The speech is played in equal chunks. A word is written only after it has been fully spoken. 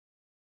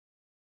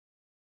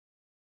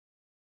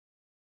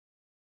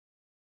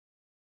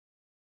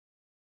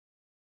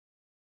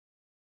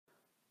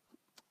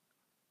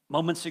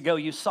Moments ago,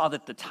 you saw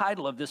that the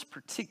title of this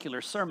particular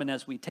sermon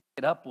as we take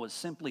it up was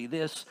simply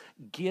this: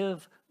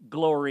 Give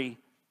Glory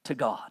to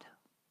God.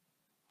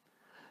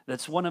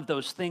 That's one of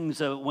those things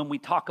when we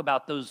talk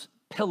about those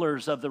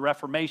pillars of the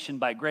Reformation,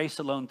 by grace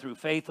alone, through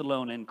faith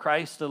alone, in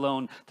Christ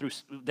alone,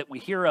 that we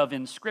hear of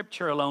in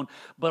Scripture alone,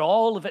 but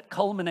all of it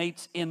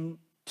culminates into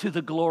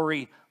the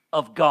glory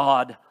of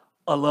God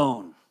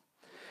alone.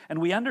 And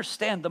we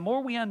understand, the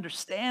more we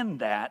understand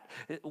that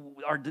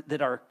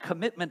our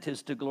commitment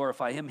is to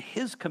glorify Him,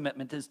 His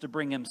commitment is to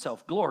bring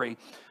Himself glory,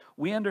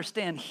 we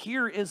understand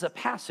here is a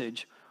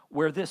passage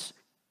where this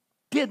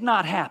did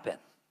not happen.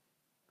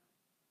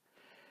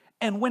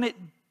 And when it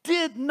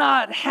did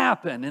not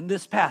happen in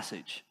this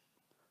passage,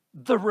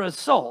 the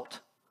result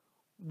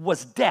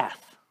was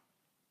death.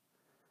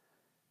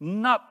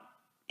 Not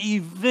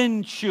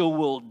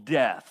eventual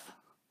death,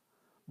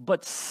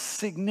 but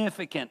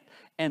significant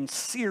and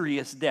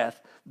serious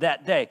death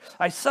that day.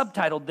 I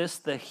subtitled this,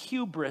 The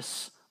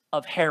Hubris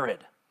of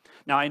Herod.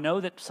 Now, I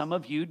know that some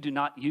of you do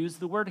not use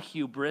the word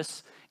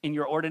hubris in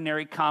your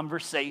ordinary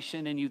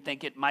conversation, and you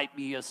think it might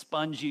be a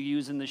sponge you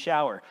use in the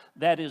shower.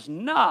 That is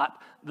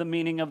not the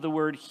meaning of the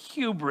word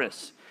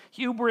hubris.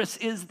 Hubris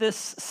is this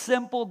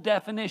simple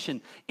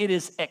definition. It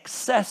is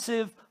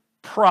excessive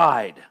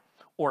pride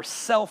or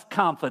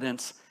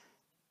self-confidence,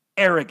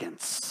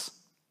 arrogance.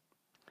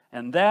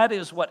 And that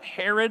is what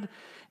Herod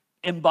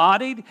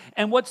embodied.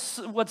 And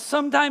what's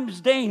sometimes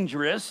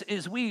dangerous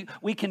is we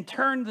can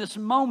turn this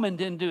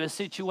moment into a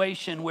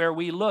situation where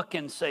we look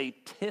and say,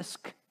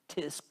 tisk,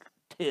 tisk,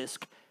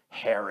 tisk,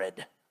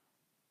 Herod.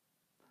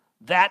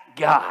 That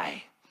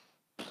guy,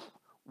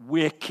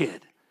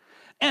 wicked.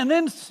 And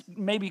then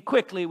maybe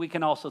quickly we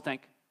can also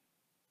think,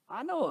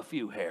 I know a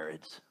few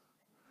Herods,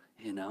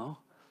 you know.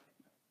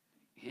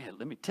 Yeah,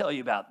 let me tell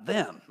you about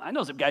them. I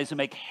know some guys who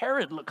make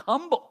Herod look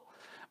humble.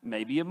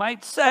 Maybe you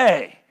might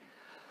say.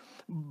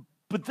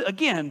 But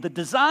again, the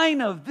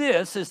design of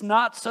this is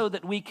not so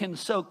that we can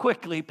so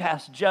quickly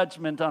pass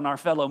judgment on our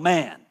fellow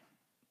man.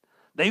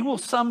 They will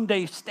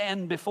someday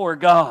stand before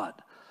God.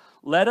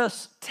 Let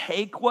us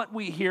take what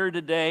we hear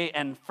today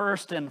and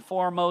first and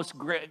foremost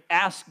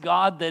ask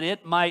God that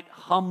it might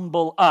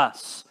humble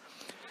us.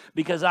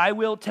 Because I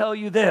will tell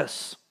you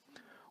this,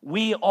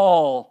 we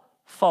all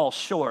fall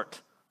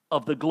short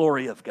of the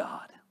glory of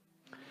God.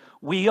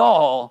 We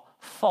all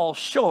fall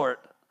short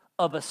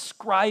of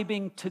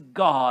ascribing to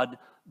God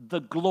the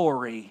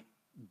glory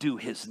due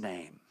His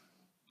name.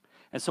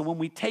 And so when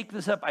we take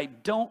this up, I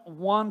don't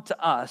want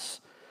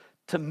us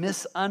to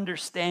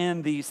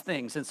misunderstand these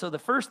things. And so the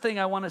first thing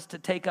I want us to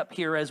take up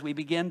here as we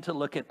begin to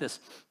look at this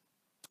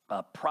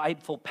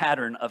prideful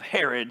pattern of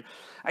Herod,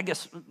 I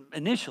guess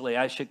initially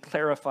I should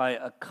clarify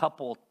a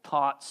couple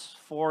thoughts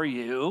for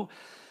you.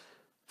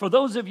 For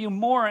those of you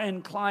more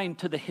inclined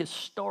to the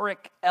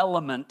historic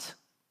element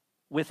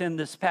within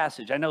this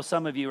passage. I know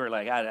some of you are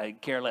like, I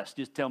care less.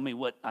 Just tell me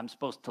what I'm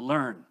supposed to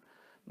learn.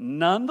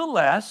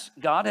 Nonetheless,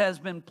 God has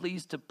been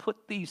pleased to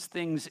put these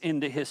things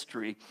into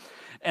history.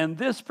 And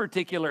this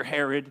particular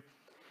Herod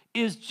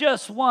is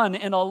just one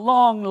in a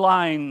long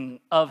line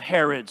of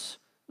Herods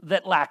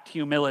that lacked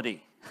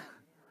humility.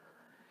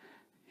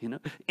 You know,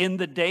 in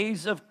the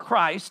days of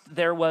Christ,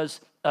 there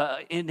was,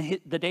 in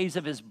the days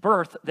of His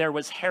birth, there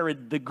was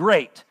Herod the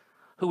Great,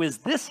 who is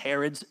this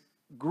Herod's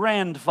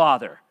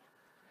grandfather.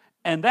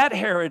 And that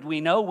Herod, we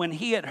know, when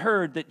he had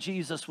heard that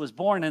Jesus was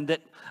born and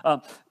that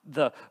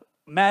the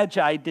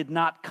Magi did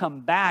not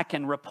come back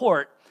and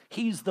report,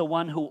 he's the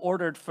one who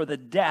ordered for the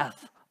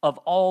death of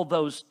all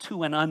those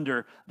 2 and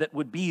under that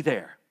would be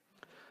there.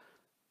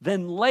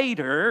 Then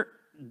later,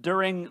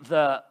 during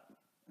the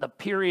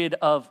period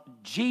of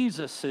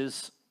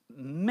Jesus's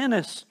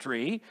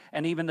ministry,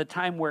 and even the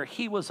time where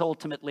he was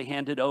ultimately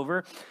handed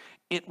over,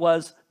 it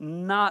was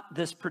not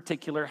this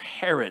particular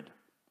Herod,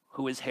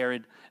 who is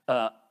Herod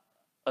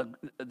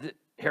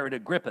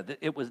Agrippa.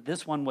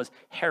 This one was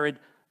Herod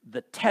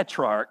the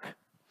Tetrarch,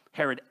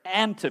 Herod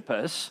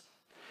Antipas.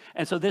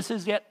 And so this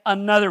is yet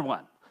another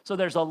one. So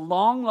there's a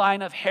long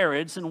line of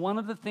Herods, and one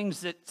of the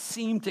things that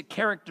seemed to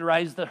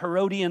characterize the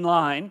Herodian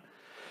line,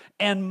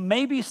 and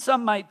maybe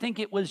some might think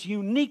it was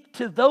unique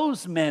to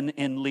those men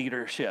in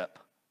leadership,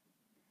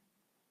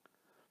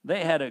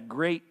 they had a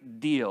great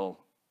deal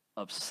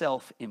of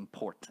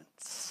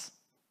self-importance.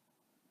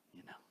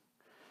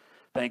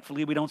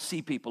 Thankfully, we don't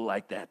see people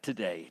like that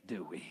today,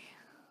 do we?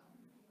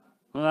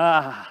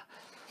 But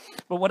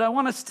what I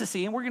want us to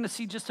see, and we're going to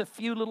see just a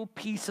few little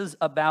pieces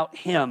about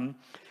him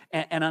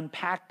and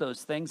unpack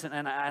those things.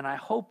 And I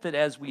hope that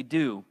as we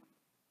do,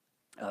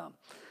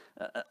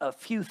 a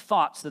few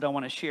thoughts that I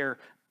want to share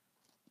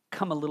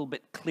come a little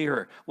bit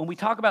clearer. When we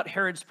talk about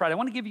Herod's pride, I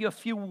want to give you a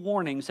few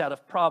warnings out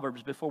of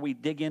Proverbs before we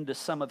dig into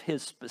some of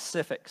his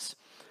specifics.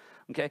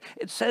 Okay,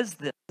 it says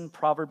this in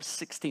Proverbs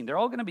 16. They're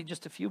all going to be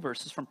just a few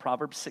verses from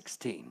Proverbs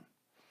 16.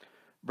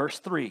 Verse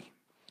 3.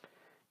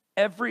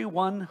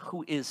 Everyone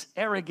who is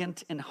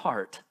arrogant in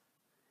heart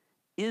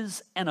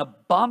is an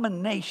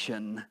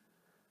abomination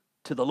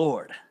to the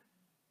Lord.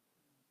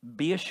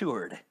 Be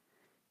assured,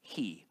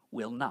 he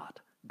will not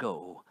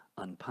go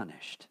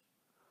unpunished.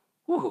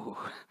 Ooh,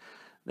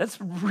 that's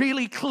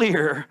really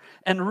clear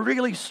and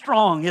really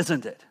strong,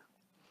 isn't it?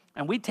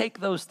 And we take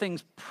those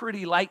things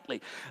pretty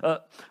lightly.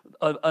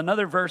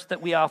 Another verse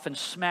that we often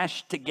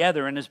smash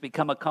together and has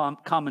become a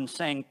common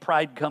saying,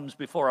 pride comes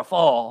before a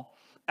fall,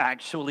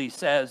 actually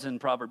says in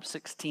Proverbs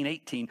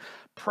 16:18,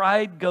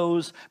 pride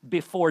goes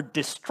before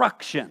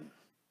destruction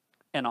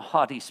and a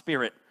haughty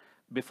spirit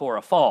before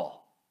a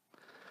fall.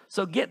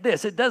 So get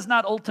this, it does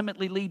not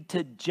ultimately lead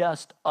to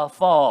just a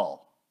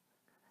fall.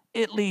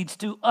 It leads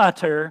to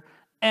utter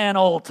and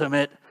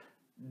ultimate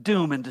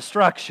doom and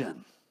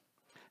destruction.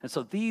 And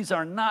so these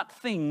are not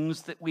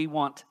things that we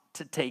want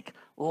to take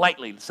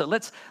lightly. So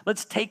let's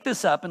take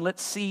this up and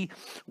let's see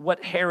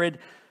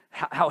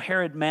how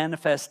Herod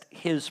manifests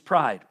his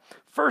pride.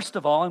 First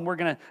of all, and we're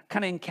going to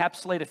kind of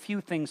encapsulate a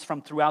few things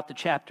from throughout the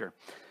chapter.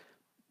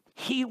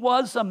 He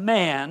was a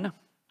man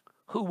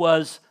who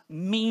was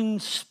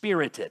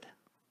mean-spirited.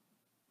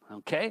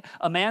 Okay?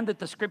 A man that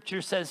the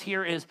scripture says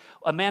here is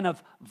a man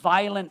of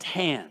violent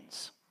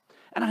hands.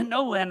 And I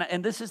know,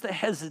 and this is the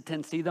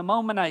hesitancy. The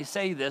moment I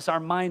say this, our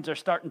minds are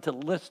starting to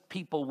list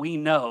people we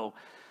know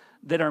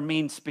that are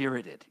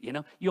mean-spirited. You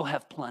know, you'll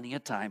have plenty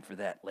of time for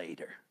that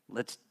later.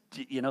 Let's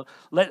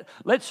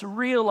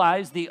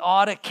realize the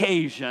odd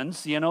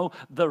occasions,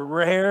 the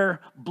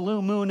rare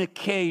blue moon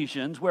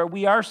occasions where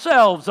we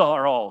ourselves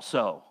are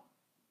also.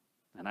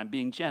 And I'm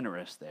being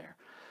generous there.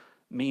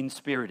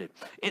 Mean-spirited.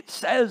 It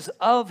says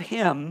of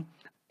him,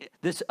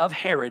 of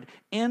Herod,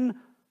 in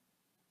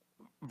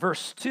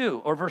verse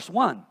 2 or verse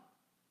 1,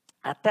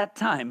 at that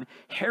time,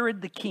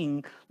 Herod the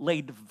king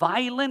laid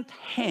violent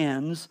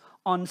hands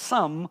on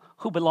some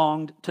who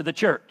belonged to the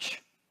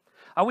church.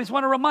 I always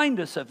want to remind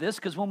us of this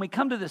because when we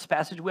come to this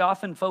passage, we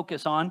often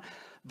focus on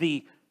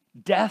the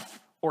death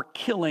or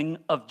killing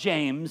of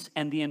James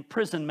and the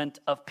imprisonment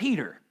of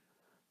Peter.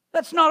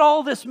 That's not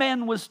all this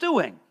man was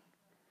doing.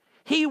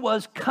 He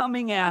was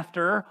coming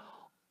after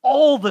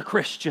all the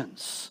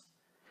Christians.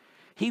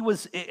 He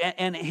was,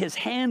 and his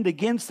hand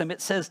against them,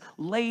 it says,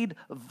 laid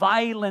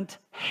violent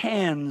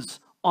hands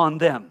on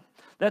them.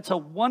 That's a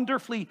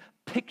wonderfully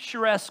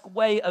picturesque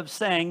way of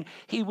saying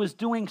he was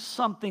doing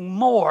something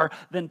more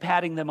than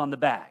patting them on the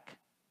back.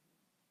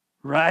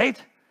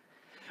 Right?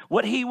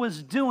 What he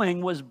was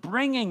doing was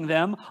bringing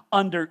them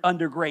under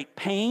great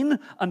pain,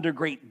 under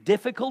great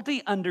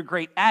difficulty, under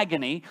great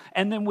agony.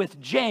 And then with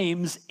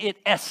James,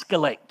 it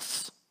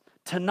escalates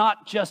to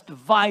not just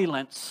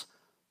violence,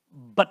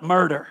 but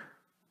murder.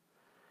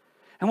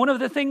 And one of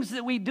the things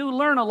that we do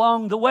learn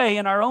along the way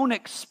in our own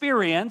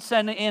experience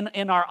and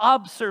in our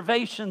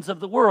observations of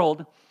the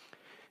world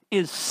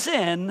is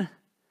sin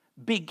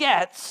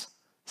begets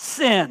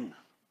sin.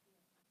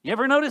 You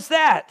ever notice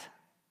that?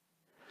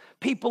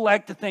 People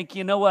like to think,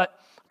 you know what,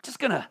 I'm just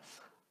going to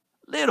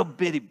little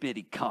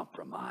bitty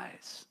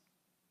compromise.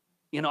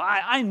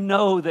 I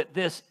know that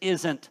this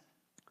isn't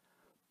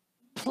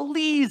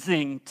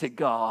pleasing to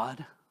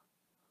God,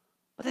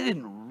 but it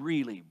isn't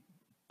really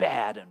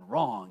bad and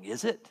wrong,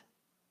 is it?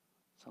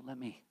 So let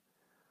me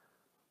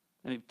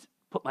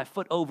put my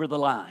foot over the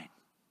line.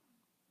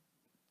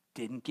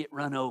 Didn't get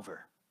run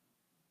over.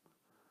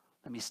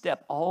 Let me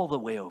step all the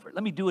way over.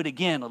 Let me do it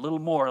again, a little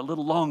more, a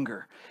little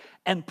longer.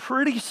 And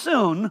pretty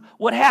soon,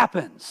 what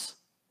happens?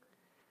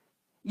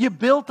 You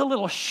built a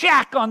little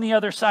shack on the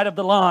other side of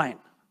the line.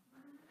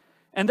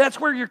 And that's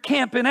where you're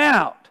camping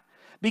out.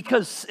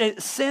 Because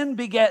sin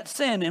begets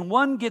sin, and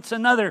one gets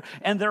another,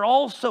 and they're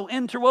all so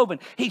interwoven.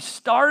 He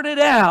started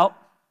out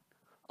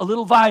a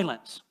little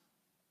violence.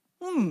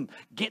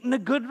 Getting a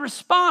good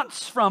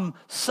response from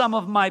some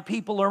of my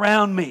people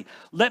around me.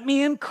 Let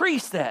me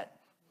increase that.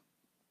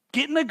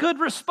 Getting a good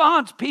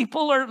response.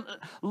 People are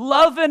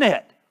loving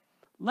it.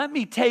 Let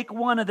me take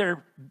one of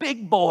their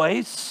big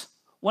boys,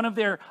 one of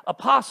their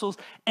apostles,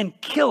 and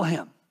kill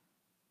him.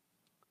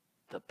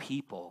 The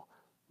people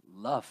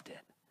loved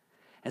it.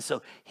 And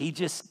so he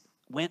just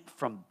went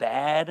from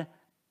bad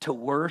to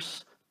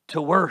worse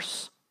to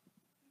worse.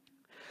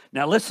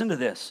 Now listen to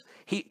this.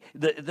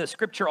 The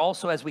scripture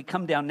also, as we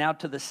come down now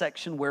to the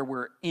section where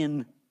we're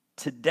in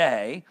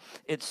today,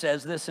 it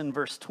says this in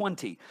verse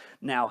 20.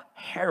 Now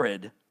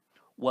Herod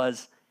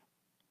was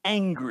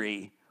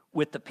angry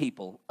with the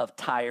people of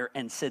Tyre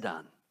and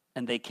Sidon,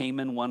 and they came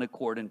in one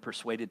accord and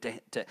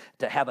persuaded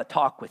to have a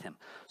talk with him.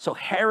 So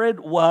Herod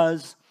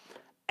was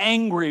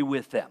angry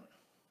with them.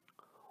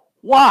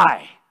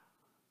 Why?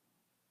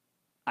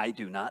 I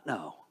do not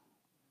know.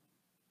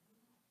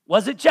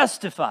 Was it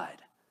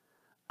justified?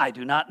 I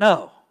do not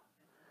know.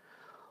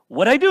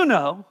 What I do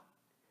know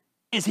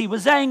is he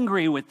was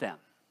angry with them.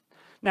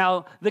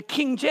 Now, the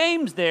King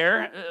James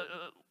there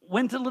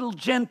went a little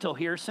gentle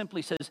here,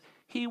 simply says,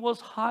 he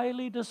was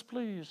highly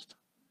displeased.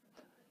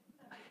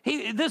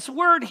 This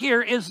word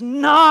here is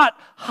not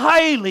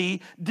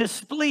highly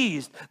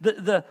displeased.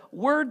 The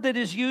word that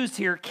is used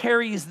here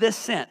carries this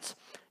sense: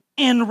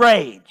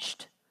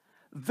 enraged,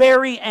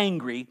 very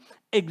angry,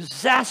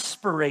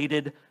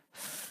 exasperated,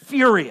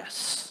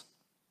 furious.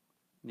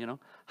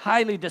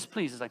 Highly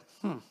displeased. It's like,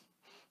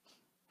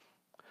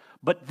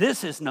 But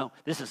this is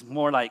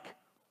more like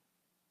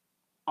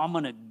I'm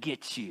going to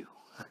get you.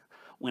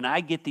 When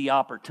I get the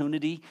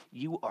opportunity,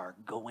 you are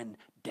going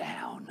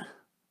down,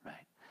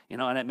 right? You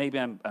know, and maybe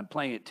I'm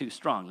playing it too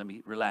strong. Let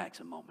me relax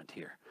a moment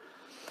here.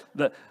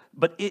 But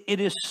it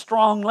is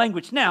strong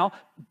language. Now,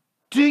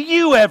 do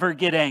you ever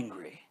get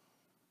angry?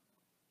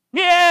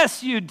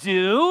 Yes, you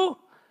do.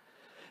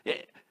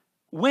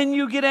 When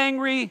you get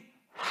angry,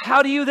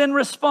 how do you then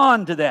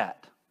respond to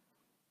that?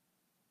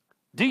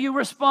 Do you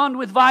respond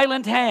with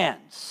violent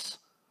hands?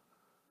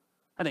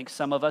 I think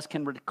some of us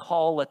can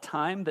recall a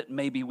time that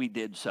maybe we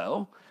did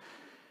so.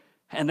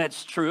 And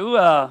that's true.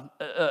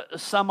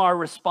 Some are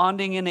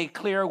responding in a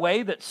clear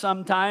way that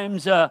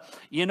sometimes,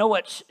 you know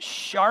what's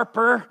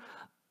sharper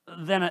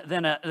than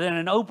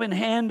an open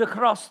hand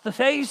across the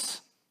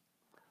face?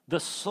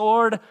 The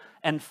sword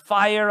and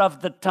fire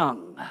of the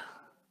tongue.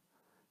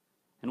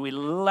 And we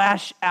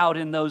lash out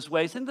in those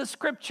ways. And the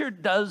scripture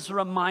does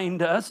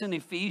remind us in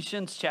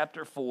Ephesians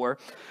chapter 4,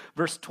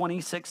 verse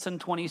 26 and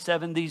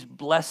 27, these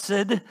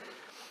blessed,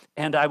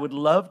 and I would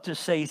love to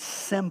say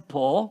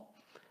simple,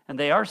 and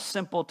they are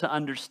simple to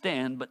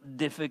understand, but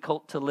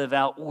difficult to live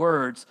out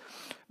words.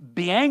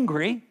 Be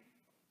angry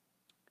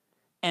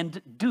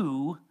and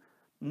do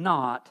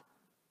not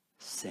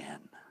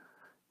sin.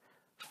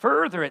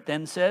 Further, it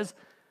then says,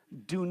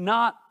 do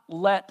not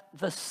let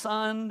the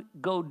sun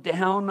go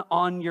down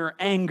on your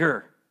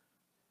anger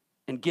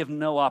and give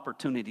no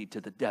opportunity to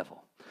the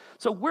devil.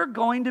 So we're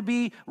going to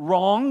be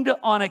wronged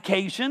on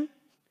occasion.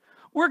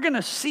 We're going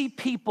to see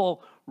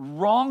people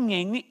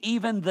wronging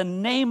even the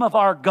name of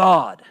our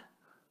God,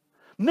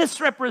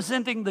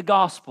 misrepresenting the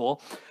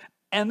gospel,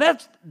 and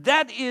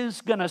that is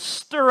going to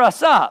stir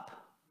us up.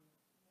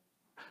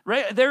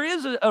 Right? There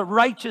is a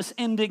righteous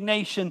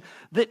indignation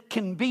that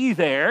can be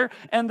there,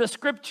 and the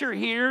scripture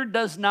here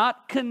does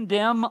not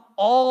condemn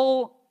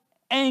all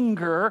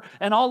anger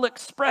and all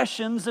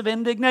expressions of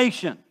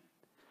indignation.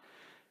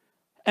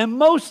 And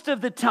most of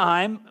the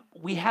time,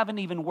 we haven't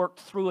even worked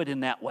through it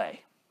in that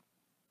way.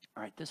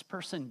 All right, this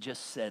person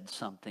just said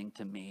something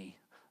to me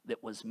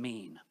that was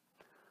mean.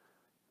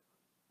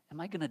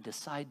 Am I going to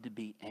decide to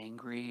be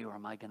angry, or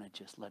am I going to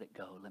just let it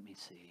go? Let me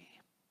see.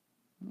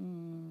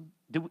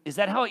 Is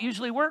that how it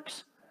usually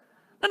works?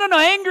 No.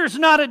 Anger's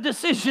not a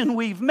decision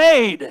we've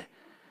made.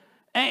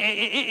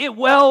 It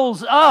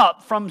wells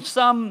up from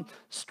some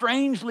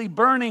strangely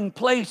burning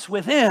place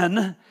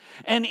within.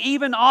 And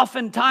even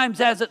oftentimes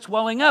as it's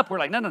welling up, we're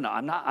like, no,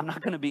 I'm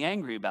not going to be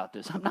angry about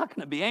this. I'm not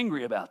going to be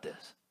angry about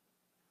this.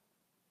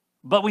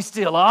 But we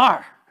still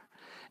are.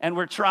 And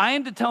we're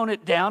trying to tone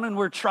it down, and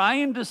we're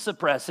trying to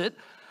suppress it,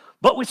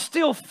 but we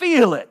still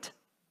feel it.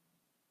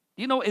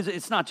 You know,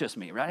 it's not just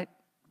me, right?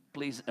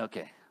 Please,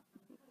 okay.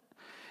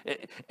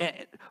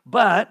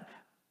 But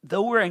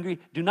though we're angry,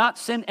 do not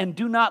sin and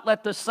do not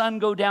let the sun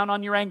go down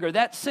on your anger.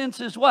 That sense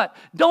is what?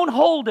 Don't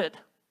hold it.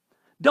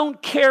 Don't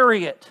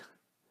carry it.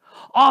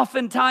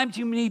 Oftentimes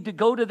you need to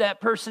go to that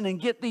person and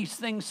get these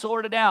things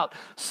sorted out.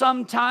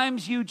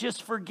 Sometimes you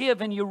just forgive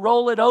and you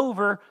roll it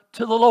over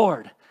to the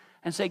Lord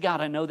and say,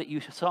 God, I know that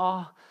you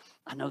saw,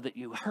 I know that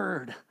you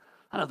heard,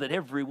 I know that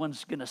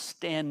everyone's going to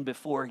stand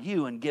before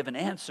you and give an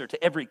answer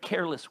to every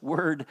careless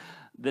word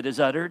that is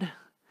uttered.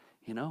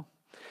 You know,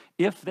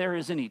 if there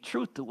is any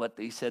truth to what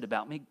they said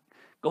about me,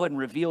 go ahead and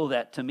reveal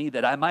that to me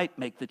that I might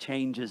make the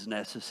changes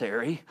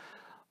necessary.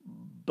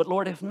 But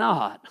Lord, if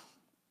not,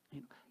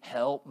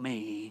 help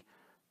me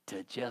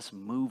to just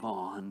move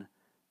on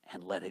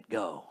and let it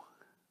go.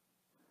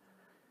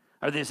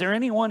 Is there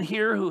anyone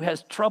here who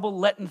has trouble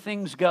letting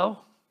things go?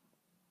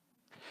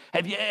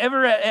 Have you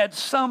ever at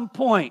some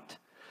point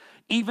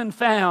even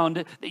found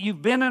that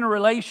you've been in a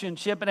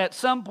relationship and at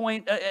some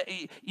point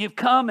you've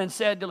come and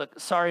said, look,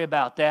 sorry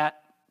about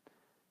that.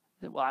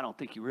 Well, I don't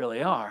think you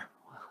really are.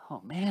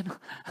 Oh, man.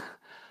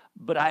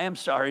 But I am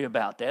sorry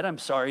about that. I'm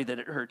sorry that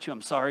it hurt you.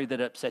 I'm sorry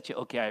that it upset you.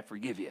 Okay, I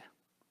forgive you.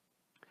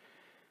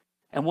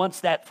 And once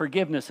that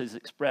forgiveness is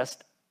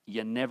expressed,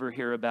 you never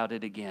hear about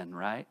it again,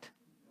 right?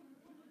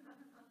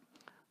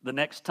 The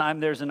next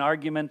time there's an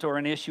argument or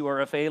an issue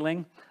or a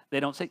failing, they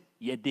don't say,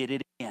 you did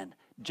it again.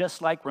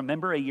 Just like,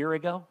 remember a year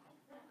ago?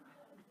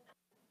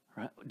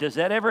 Right? Does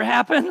that ever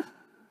happen?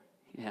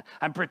 Yeah.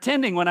 I'm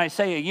pretending when I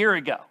say a year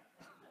ago.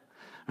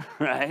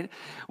 Right?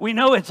 We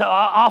know it's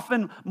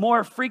often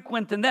more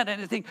frequent than that.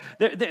 And I think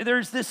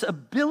there's this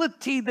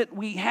ability that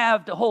we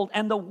have to hold.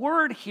 And the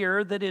word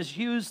here that is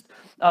used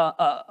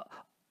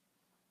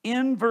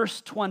in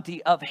verse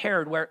 20 of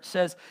Herod, where it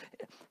says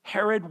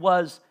Herod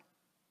was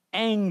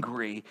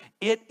angry,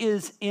 it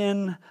is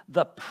in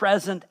the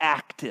present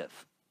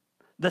active.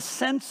 The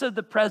sense of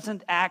the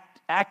present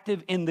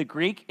active in the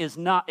Greek is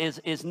not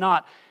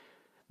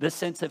the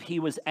sense of he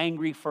was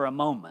angry for a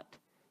moment.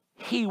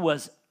 He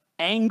was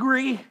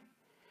angry,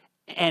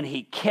 and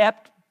he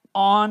kept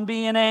on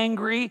being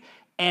angry,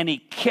 and he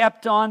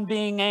kept on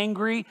being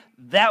angry.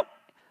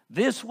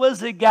 This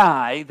was a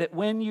guy that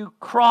when you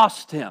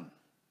crossed him,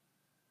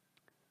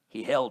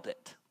 he held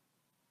it.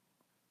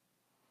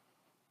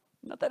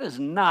 Now, that is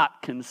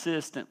not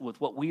consistent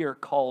with what we are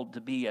called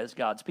to be as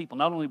God's people.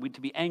 Not only are we to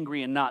be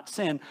angry and not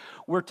sin,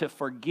 we're to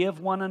forgive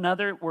one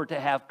another. We're to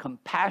have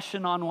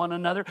compassion on one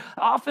another.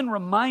 Often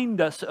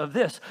remind us of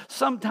this.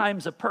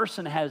 Sometimes a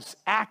person has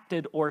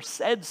acted or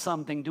said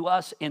something to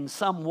us in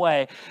some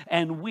way,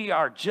 and we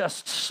are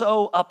just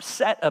so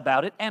upset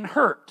about it and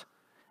hurt.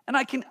 And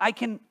I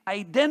can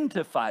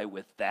identify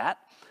with that.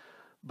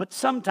 But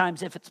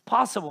sometimes, if it's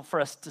possible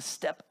for us to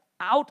step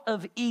out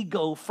of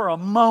ego for a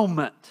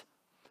moment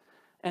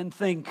and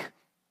think,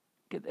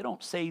 okay, they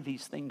don't say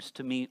these things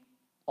to me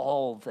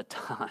all the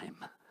time.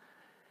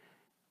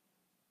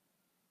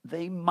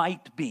 They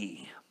might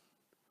be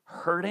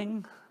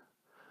hurting,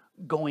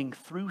 going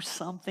through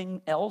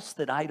something else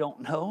that I don't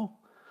know,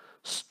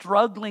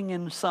 struggling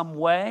in some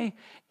way.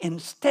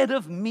 Instead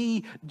of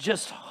me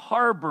just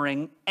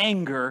harboring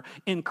anger,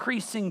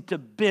 increasing to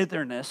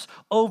bitterness,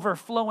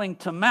 overflowing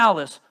to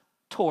malice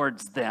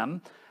towards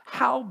them,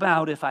 how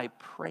about if I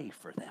pray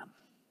for them?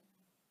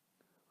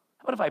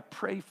 What if I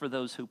pray for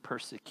those who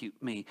persecute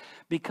me?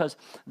 Because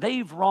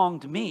they've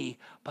wronged me,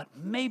 but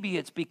maybe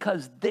it's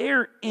because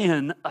they're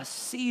in a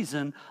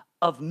season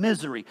of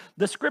misery.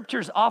 The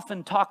scriptures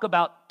often talk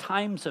about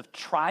times of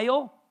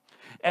trial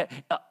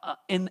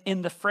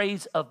in the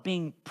phrase of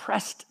being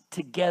pressed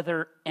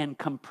together and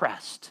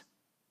compressed.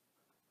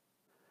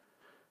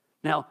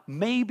 Now,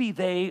 maybe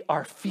they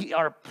are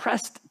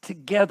pressed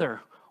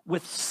together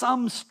with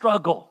some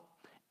struggle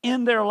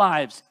in their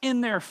lives,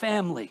 in their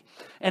family,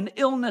 an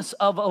illness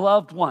of a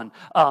loved one,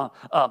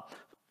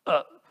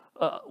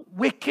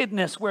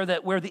 wickedness where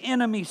the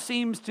enemy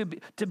seems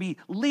to be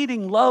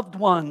leading loved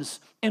ones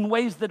in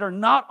ways that are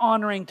not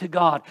honoring to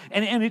God.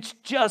 And it's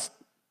just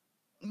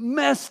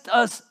messed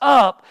us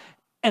up,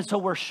 and so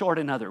we're short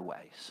in other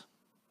ways.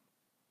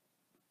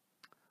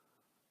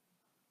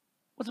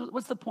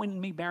 What's the point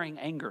in me bearing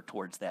anger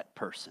towards that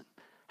person?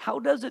 How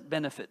does it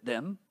benefit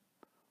them?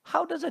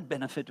 How does it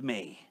benefit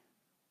me?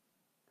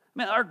 I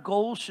mean, our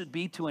goal should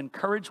be to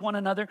encourage one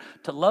another,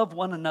 to love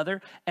one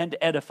another, and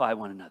to edify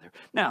one another.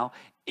 Now,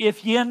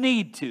 if you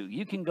need to,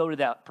 you can go to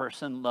that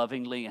person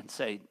lovingly and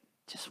say,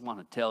 just want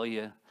to tell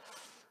you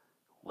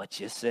what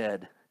you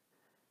said.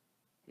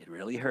 It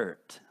really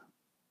hurt.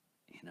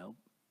 You know,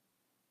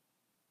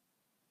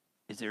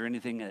 is there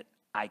anything that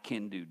I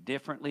can do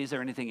differently? Is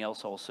there anything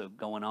else also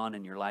going on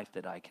in your life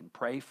that I can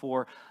pray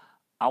for?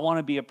 I want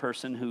to be a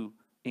person who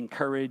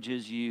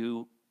encourages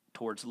you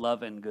towards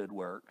love and good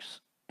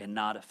works, and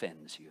not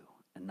offends you,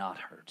 and not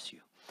hurts you.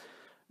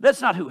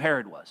 That's not who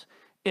Herod was.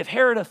 If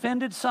Herod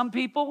offended some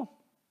people,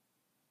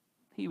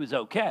 he was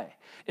okay.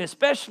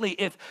 Especially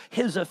if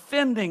his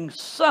offending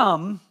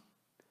some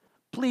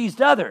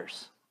pleased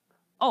others.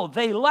 Oh,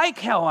 they like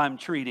how I'm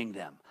treating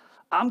them.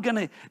 I'm going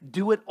to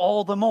do it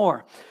all the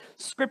more.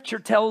 Scripture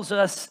tells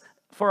us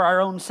for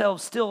our own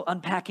selves, still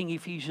unpacking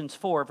Ephesians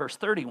 4, verse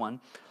 31,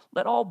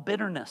 let all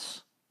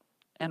bitterness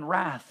and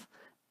wrath,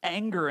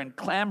 anger and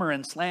clamor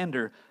and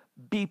slander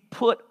be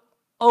put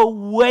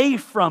away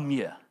from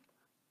you.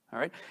 All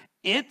right?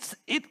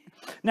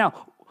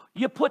 Now,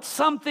 you put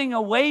something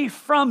away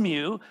from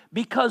you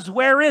because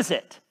where is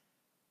it?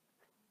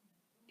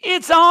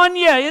 It's on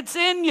you. It's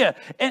in you.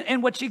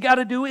 And what you got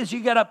to do is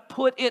you got to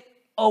put it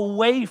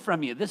away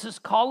from you. This is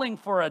calling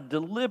for a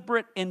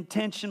deliberate,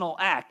 intentional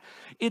act.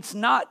 It's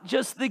not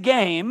just the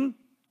game.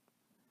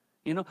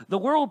 You know, the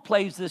world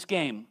plays this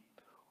game.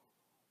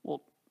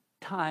 Well,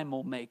 time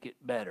will make it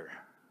better.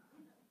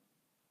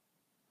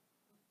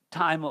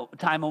 Time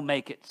will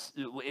make it,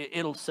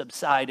 it'll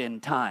subside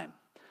in time.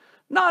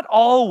 Not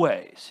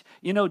always.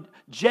 You know,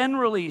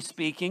 generally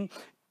speaking,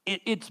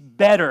 it's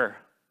better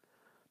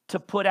to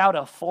put out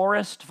a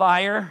forest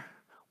fire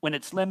when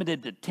it's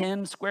limited to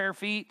 10 square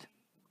feet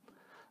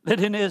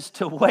than it is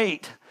to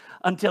wait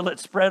until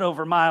it's spread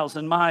over miles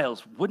and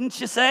miles.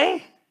 Wouldn't you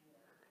say?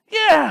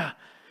 Yeah.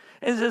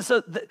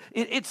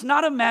 It's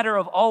not a matter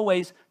of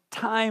always.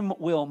 Time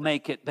will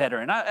make it better.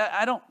 And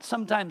I don't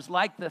sometimes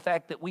like the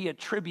fact that we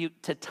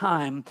attribute to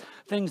time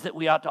things that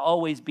we ought to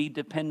always be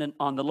dependent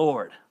on the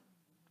Lord.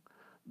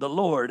 The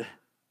Lord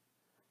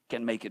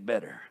can make it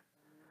better.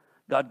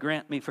 God,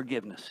 grant me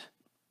forgiveness.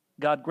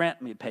 God,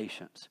 grant me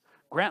patience.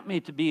 Grant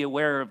me to be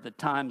aware of the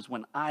times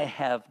when I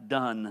have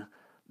done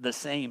the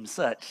same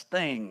such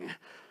thing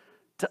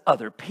to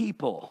other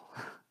people.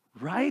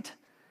 Right?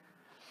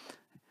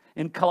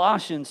 In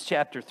Colossians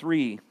chapter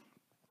 3,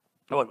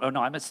 I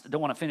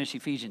don't want to finish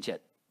Ephesians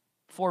yet.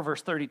 4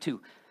 verse 32.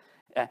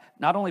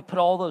 Not only put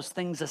all those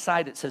things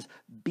aside, it says,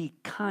 be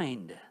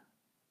kind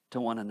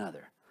to one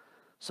another.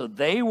 So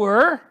they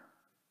were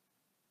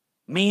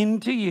mean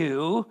to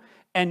you,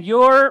 and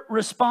your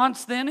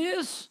response then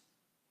is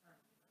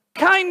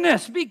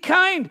kindness. Be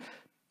kind,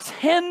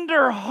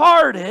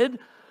 tender-hearted,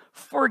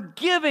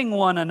 forgiving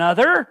one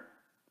another.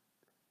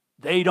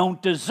 They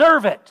don't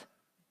deserve it.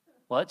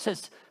 Well, it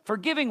says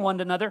forgiving one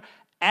another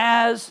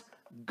as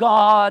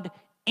God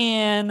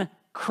in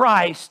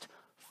Christ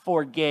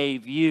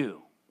forgave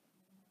you.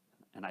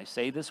 And I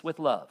say this with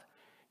love.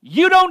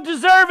 You don't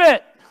deserve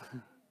it.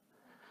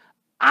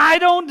 I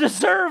don't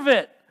deserve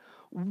it.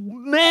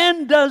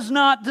 Man does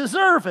not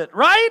deserve it,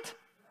 right?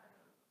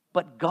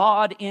 But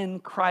God in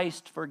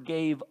Christ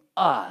forgave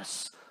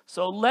us.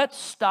 So let's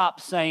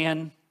stop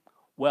saying,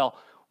 well,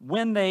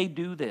 when they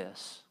do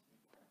this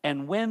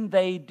and when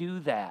they do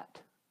that,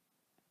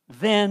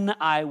 then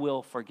I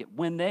will forgive.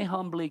 When they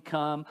humbly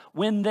come,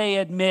 when they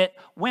admit,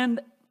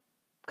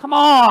 come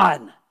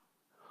on.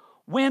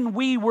 When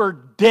we were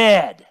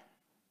dead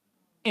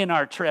in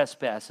our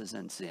trespasses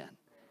and sin,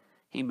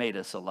 He made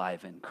us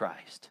alive in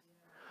Christ.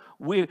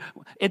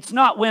 It's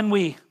not when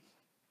we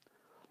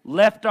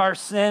left our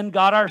sin,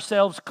 got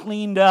ourselves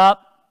cleaned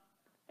up,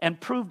 and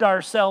proved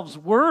ourselves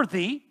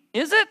worthy,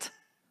 is it?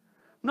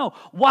 No.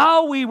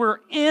 While we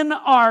were in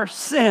our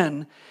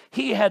sin,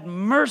 He had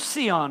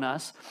mercy on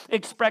us,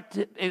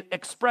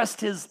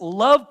 expressed His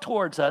love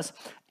towards us,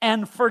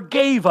 and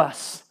forgave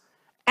us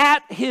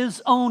at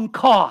His own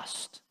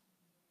cost.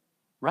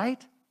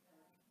 Right?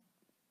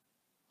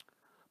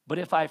 But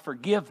if I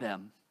forgive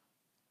them,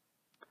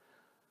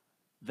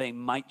 they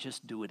might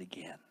just do it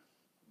again.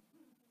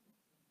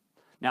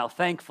 Now,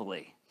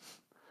 thankfully,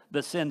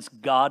 the sins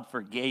God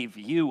forgave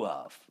you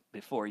of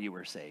before you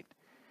were saved,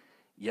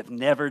 you've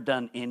never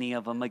done any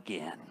of them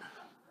again.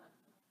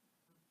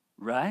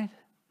 Right?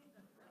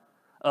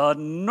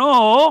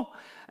 No,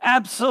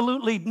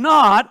 absolutely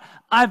not.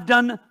 I've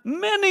done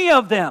many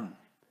of them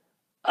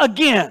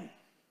again.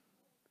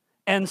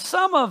 And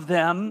some of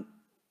them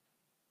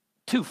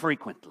too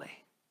frequently.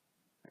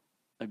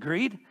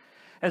 Agreed?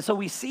 And so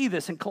we see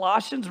this, and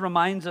Colossians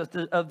reminds us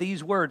of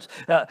these words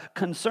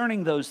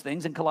concerning those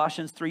things in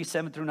Colossians 3,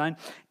 7 through 9.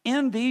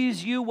 In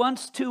these you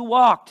once too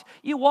walked.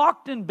 You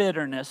walked in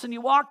bitterness, and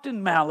you walked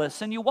in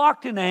malice, and you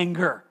walked in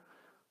anger.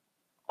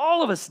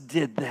 All of us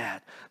did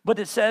that. But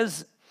it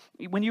says,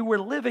 when you were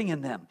living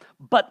in them.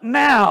 But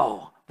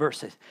now,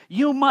 verses,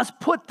 you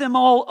must put them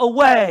all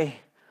away.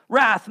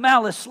 Wrath,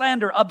 malice,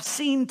 slander,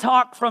 obscene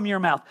talk from your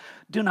mouth.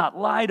 Do not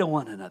lie to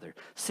one another,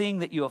 seeing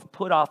that you have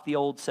put off the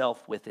old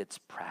self with its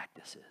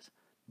practices.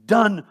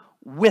 Done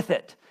with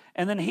it.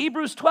 And then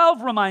Hebrews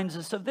 12 reminds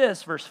us of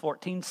this, verse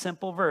 14,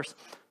 simple verse.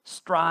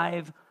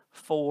 Strive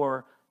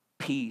for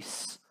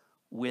peace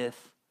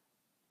with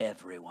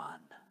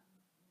everyone.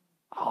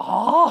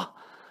 Oh,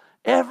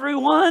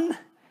 everyone?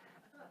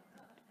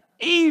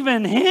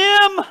 Even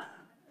him?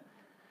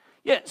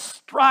 Yet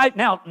strive.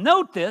 Now,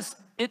 note this.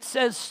 It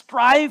says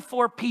strive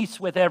for peace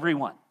with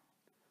everyone.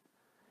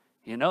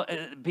 You know,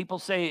 people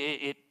say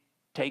it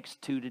takes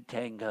two to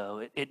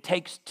tango. It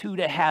takes two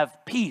to have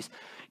peace.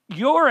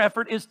 Your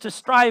effort is to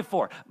strive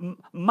for.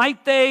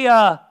 Might they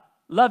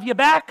love you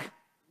back?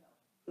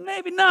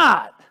 Maybe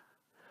not.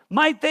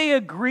 Might they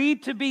agree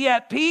to be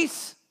at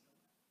peace?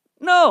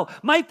 No.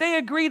 Might they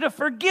agree to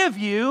forgive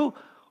you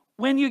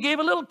when you gave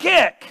a little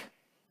kick?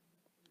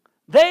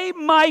 They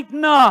might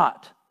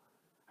not.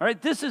 All right,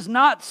 this is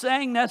not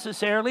saying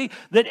necessarily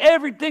that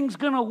everything's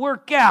going to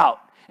work out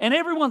and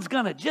everyone's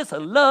going to just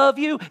love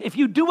you if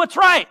you do what's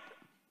right.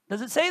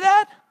 Does it say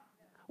that?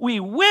 We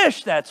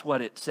wish that's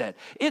what it said.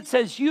 It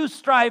says you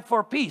strive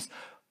for peace,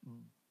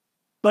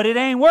 but it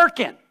ain't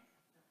working.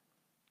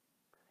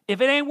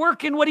 If it ain't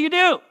working, what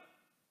do?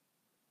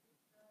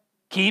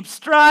 Keep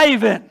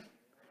striving.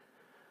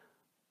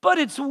 But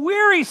it's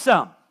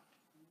wearisome.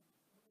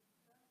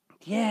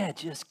 Yeah,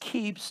 just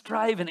keep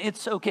striving.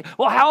 It's okay.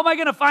 Well, how am I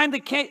going to find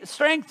the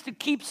strength to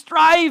keep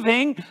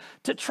striving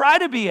to try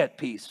to be at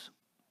peace?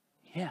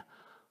 Yeah.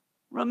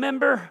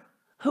 Remember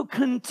who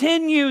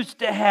continues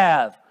to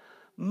have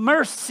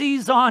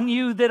mercies on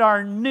you that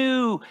are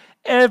new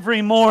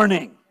every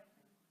morning.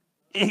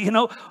 You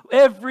know,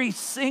 every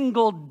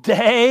single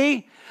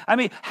day. I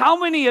mean, how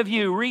many of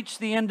you reach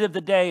the end of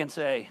the day and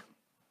say,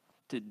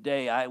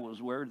 today I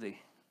was worthy?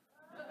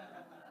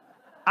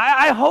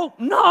 I hope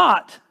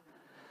not.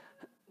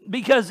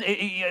 Because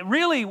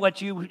really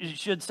what you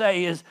should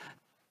say is,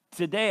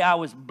 today I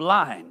was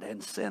blind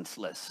and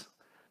senseless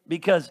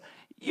because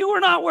you were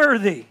not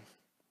worthy.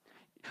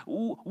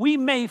 We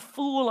may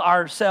fool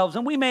ourselves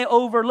and we may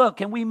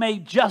overlook and we may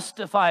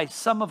justify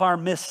some of our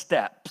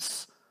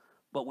missteps,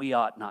 but we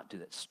ought not do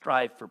that.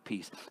 Strive for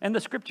peace. And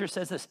the scripture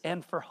says this,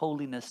 and for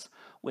holiness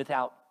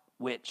without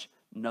which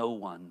no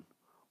one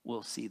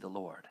will see the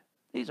Lord.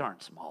 These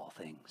aren't small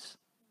things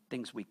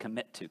we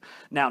commit to.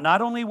 Now,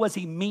 not only was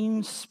he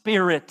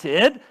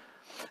mean-spirited,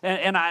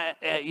 and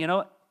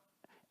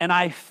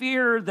I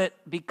fear that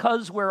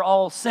because we're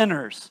all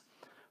sinners,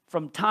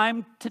 from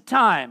time to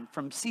time,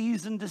 from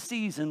season to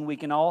season, we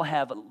can all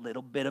have a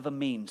little bit of a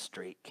mean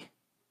streak,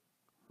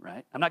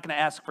 right? I'm not going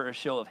to ask for a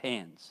show of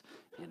hands,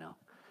 you know.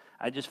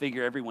 I just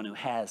figure everyone who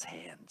has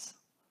hands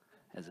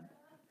has a...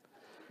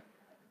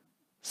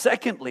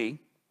 Secondly,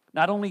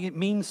 not only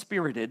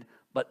mean-spirited,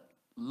 but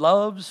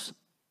loves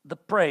the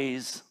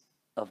praise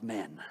of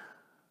men.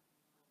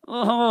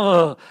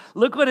 Oh,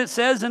 look what it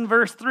says in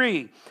verse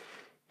 3.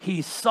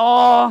 He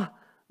saw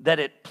that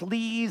it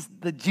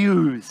pleased the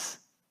Jews,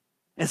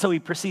 and so he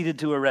proceeded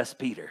to arrest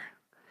Peter.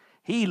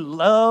 He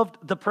loved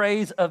the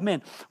praise of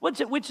men,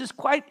 which is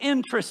quite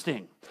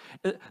interesting.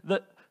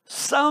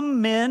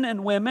 Some men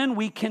and women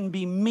we can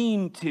be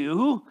mean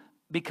to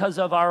because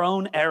of our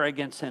own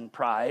arrogance and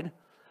pride.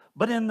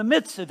 But in the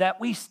midst of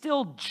that, we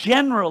still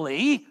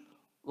generally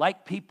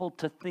like people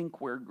to think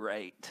we're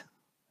great.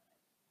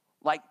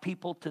 Like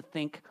people to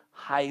think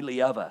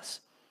highly of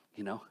us,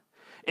 you know.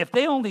 If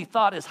they only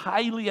thought as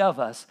highly of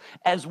us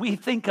as we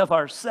think of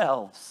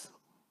ourselves,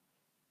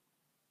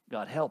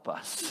 God help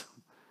us,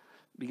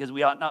 because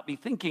we ought not be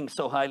thinking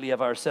so highly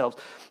of ourselves.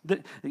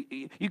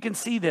 You can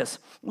see this.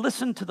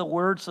 Listen to the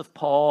words of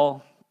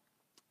Paul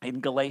in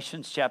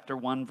Galatians chapter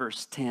 1,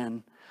 verse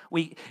 10.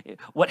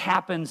 What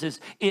happens is,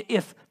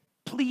 if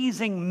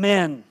pleasing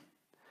men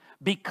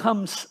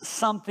becomes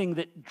something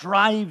that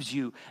drives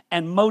you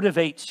and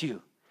motivates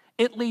you,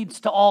 it leads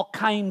to all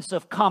kinds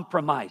of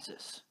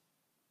compromises.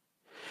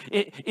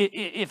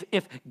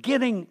 If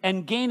getting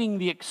and gaining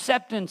the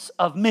acceptance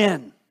of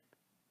men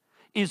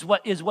is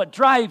what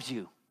drives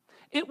you,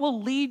 it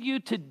will lead you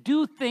to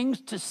do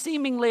things to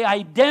seemingly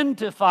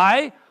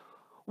identify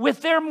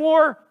with their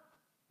more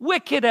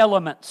wicked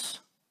elements,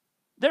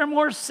 their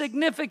more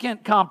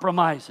significant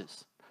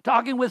compromises.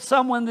 Talking with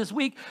someone this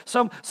week,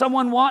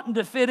 someone wanting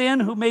to fit in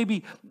who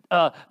maybe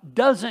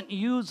doesn't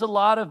use a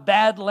lot of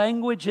bad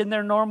language in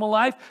their normal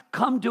life,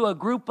 come to a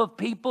group of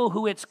people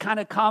who it's kind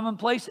of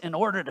commonplace. In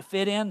order to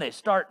fit in, they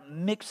start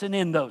mixing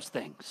in those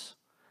things.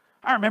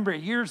 I remember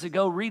years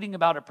ago reading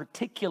about a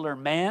particular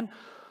man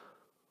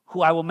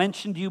who I will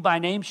mention to you by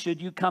name should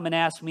you come and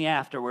ask me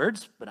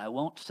afterwards, but I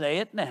won't say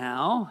it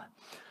now,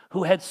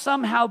 who had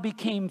somehow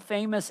became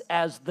famous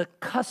as the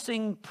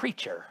cussing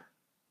preacher.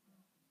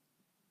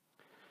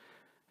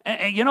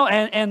 And you know,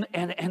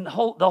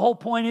 the whole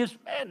point is,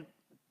 man,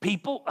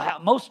 people,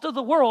 most of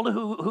the world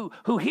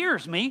who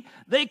hears me,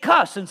 they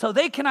cuss, and so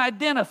they can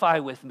identify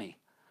with me.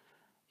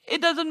 It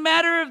doesn't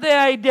matter if they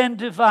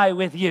identify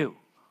with you.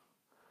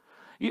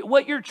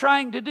 What you're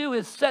trying to do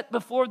is set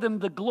before them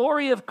the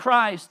glory of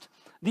Christ,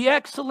 the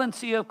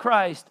excellency of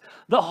Christ,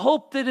 the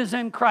hope that is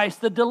in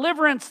Christ, the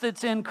deliverance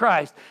that's in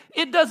Christ.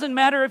 It doesn't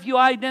matter if you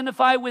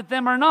identify with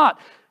them or not.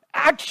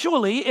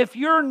 Actually, if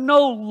you're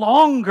no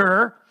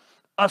longer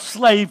a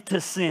slave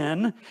to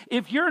sin,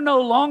 if you're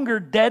no longer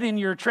dead in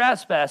your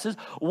trespasses,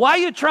 why are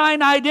you trying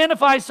to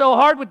identify so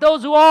hard with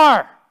those who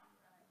are?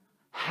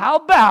 How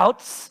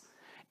about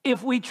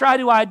if we try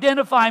to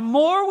identify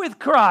more with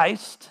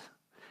Christ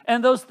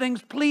and those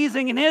things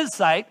pleasing in His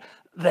sight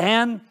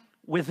than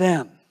with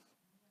them?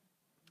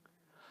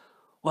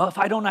 Well, if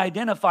I don't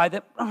identify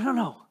them,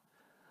 no.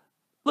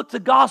 Look, the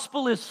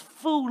gospel is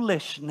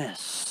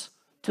foolishness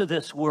to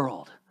this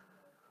world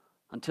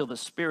until the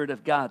Spirit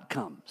of God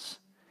comes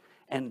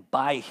and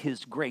by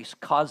His grace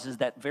causes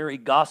that very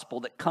gospel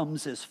that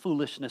comes as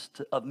foolishness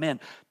of men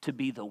to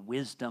be the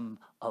wisdom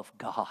of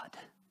God.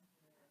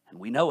 And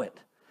we know it.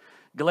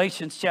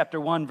 Galatians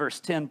chapter 1, verse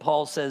 10,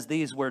 Paul says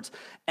these words,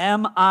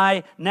 "Am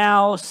I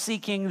now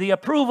seeking the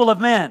approval of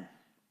men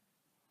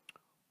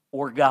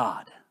or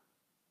God?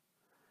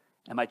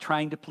 Am I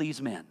trying to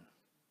please men?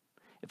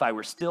 If I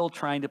were still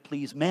trying to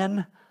please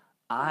men,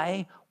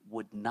 I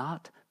would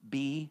not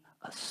be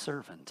a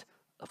servant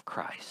of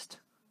Christ."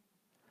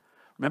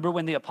 Remember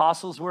when the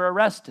apostles were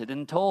arrested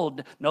and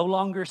told, no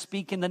longer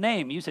speak in the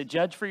name. You said,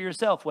 judge for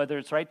yourself whether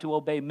it's right to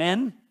obey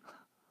men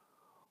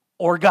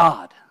or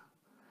God.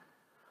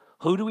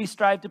 Who do we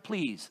strive to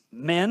please?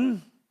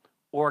 Men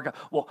or God?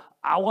 Well,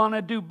 I want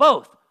to do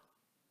both.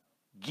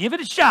 Give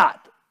it a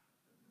shot.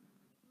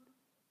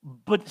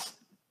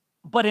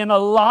 But in a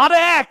lot of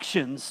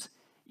actions,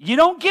 you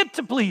don't get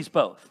to please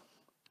both.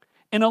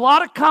 In a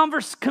lot of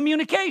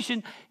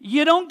communication,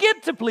 you don't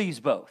get to please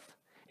both.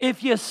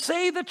 If you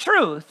say the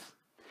truth,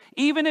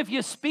 even if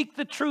you speak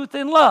the truth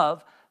in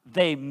love,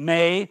 they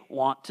may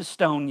want to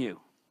stone you.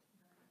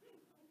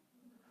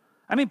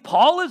 I mean,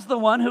 Paul is the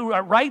one who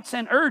writes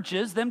and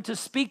urges them to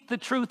speak the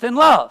truth in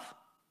love.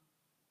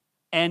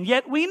 And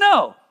yet we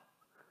know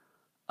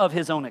of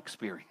his own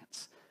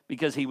experience,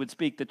 because he would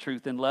speak the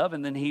truth in love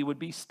and then he would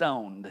be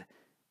stoned.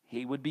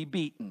 He would be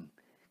beaten.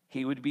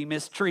 He would be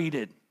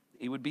mistreated.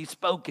 He would be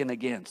spoken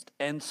against,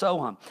 and so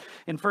on.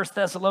 In 1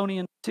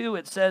 Thessalonians 2,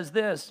 it says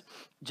this,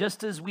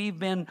 just as we've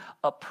been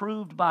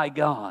approved by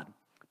God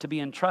to be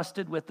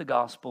entrusted with the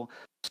gospel,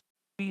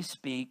 we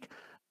speak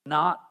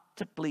not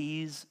to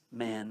please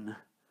men,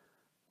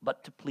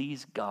 but to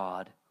please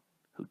God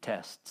who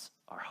tests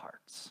our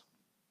hearts.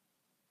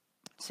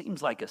 It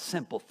seems like a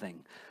simple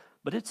thing,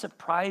 but it's a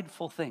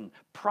prideful thing.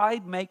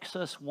 Pride makes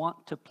us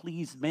want to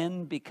please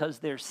men because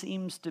there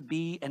seems to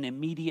be an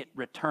immediate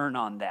return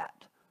on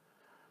that.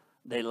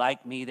 They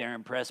like me, they're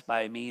impressed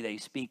by me, they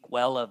speak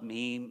well of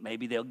me,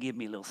 maybe they'll give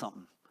me a little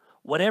something.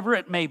 Whatever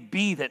it may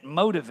be that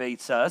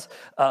motivates us,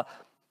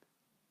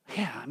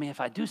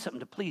 if I do something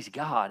to please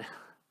God,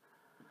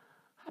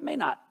 I may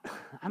not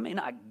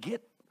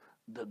get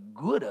the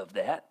good of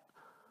that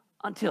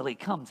until He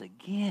comes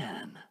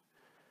again.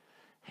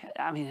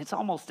 I mean, it's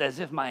almost as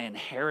if my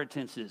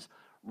inheritance is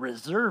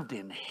reserved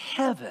in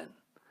heaven.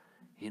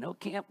 You know,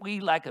 can't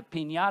we, like a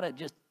piñata,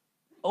 just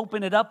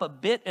open it up a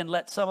bit and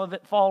let some of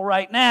it fall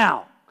right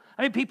now?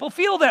 I mean, people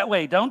feel that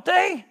way, don't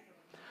they?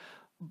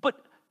 But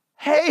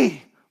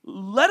hey,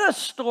 let us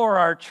store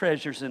our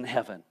treasures in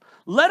heaven.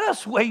 Let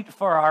us wait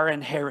for our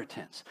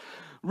inheritance.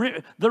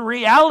 The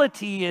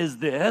reality is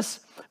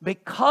this: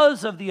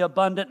 because of the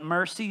abundant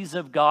mercies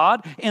of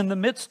God in the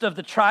midst of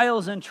the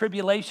trials and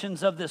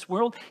tribulations of this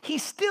world, He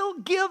still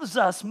gives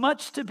us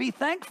much to be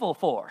thankful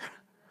for,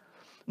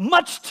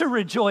 much to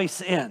rejoice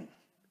in.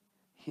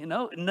 You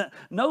know,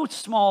 no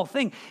small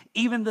thing.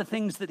 Even the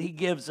things that He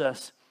gives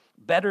us,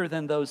 better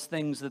than those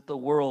things that the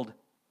world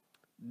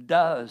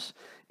does.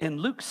 In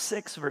Luke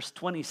 6, verse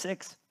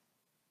 26,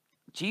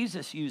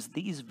 Jesus used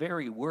these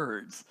very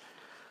words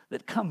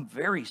that come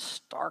very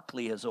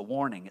starkly as a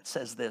warning. It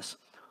says this: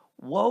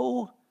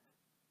 "Woe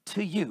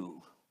to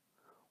you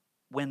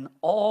when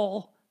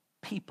all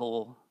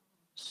people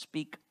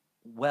speak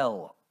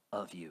well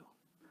of you,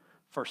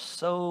 for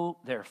so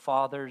their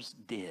fathers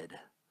did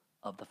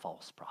of the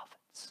false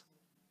prophets."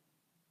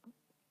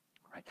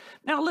 Right.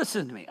 Now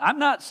listen to me. I'm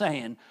not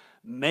saying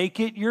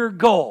make it your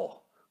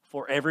goal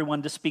for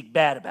everyone to speak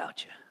bad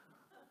about you.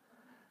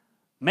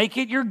 Make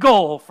it your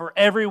goal for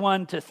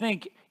everyone to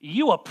think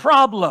you a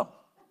problem.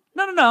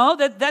 No.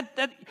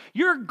 That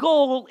your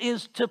goal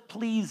is to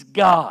please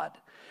God.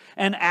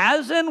 And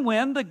as and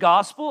when the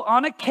gospel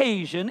on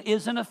occasion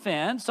is an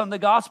offense, and the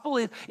gospel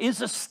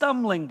is a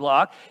stumbling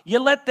block, you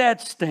let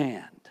that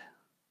stand.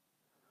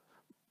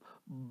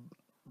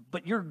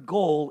 But your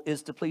goal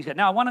is to please God.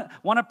 Now, I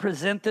want to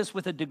present this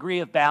with a degree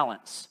of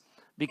balance,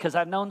 because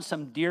I've known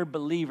some dear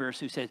believers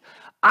who say,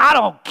 "I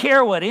don't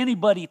care what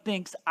anybody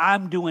thinks,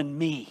 I'm doing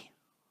me."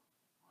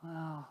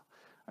 Well,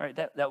 all right,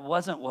 that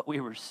wasn't what we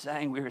were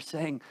saying. We were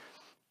saying,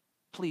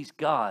 please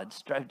God,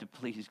 strive to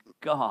please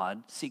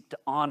God, seek to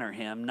honor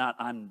Him, not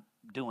I'm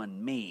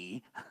doing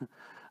me.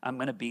 I'm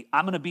going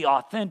to be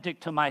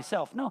authentic to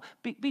myself. No,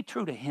 be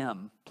true to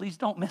Him. Please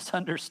don't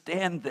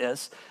misunderstand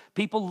this.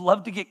 People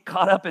love to get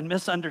caught up and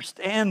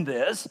misunderstand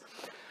this.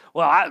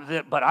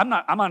 Well, but I'm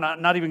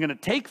not even going to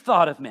take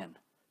thought of men.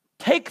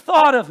 Take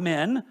thought of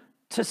men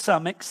to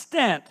some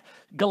extent.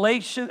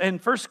 Galatians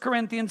and 1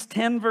 Corinthians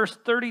 10, verse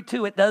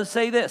 32, it does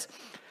say this: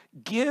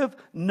 "Give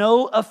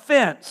no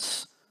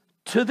offense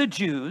to the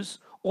Jews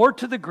or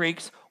to the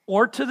Greeks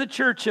or to the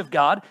church of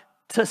God."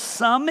 To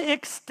some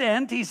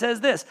extent, he says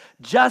this: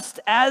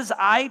 "Just as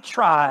I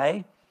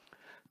try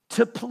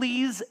to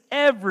please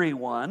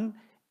everyone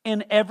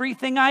in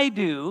everything I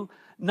do,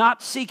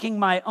 not seeking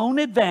my own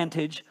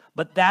advantage,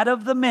 but that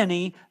of the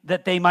many,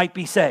 that they might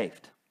be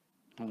saved."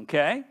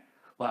 Okay?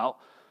 Well,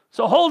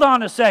 so hold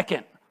on a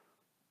second.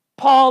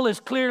 Paul is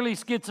clearly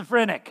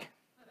schizophrenic.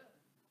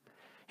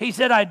 He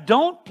said, "I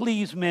don't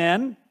please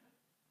men,"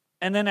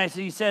 and then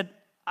he said,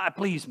 "I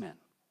please men."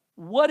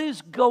 What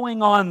is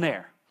going on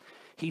there?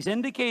 He's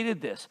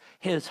indicated this: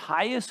 his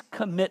highest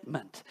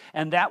commitment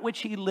and that which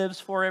he lives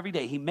for every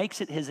day, he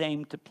makes it his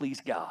aim to please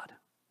God.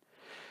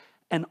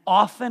 And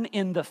often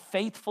in the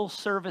faithful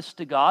service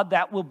to God,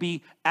 that will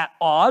be at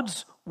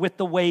odds with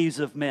the ways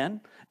of men,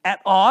 at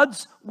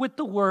odds with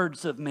the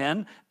words of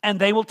men,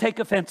 and they will take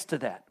offense to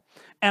that.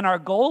 And our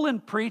goal in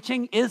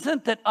preaching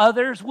isn't that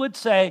others would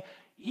say,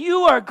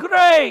 "You are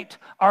great."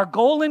 Our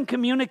goal in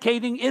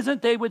communicating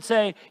isn't they would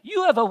say,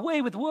 "You have a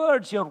way with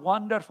words, you're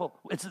wonderful."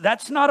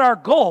 That's not our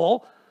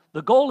goal.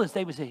 The goal is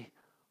they would say,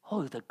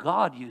 "Oh, the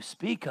God you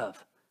speak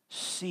of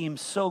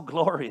seems so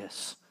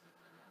glorious.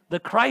 The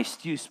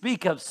Christ you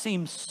speak of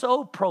seems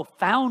so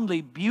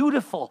profoundly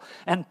beautiful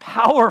and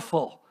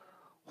powerful.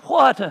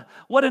 What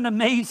an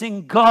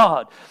amazing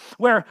God."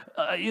 Where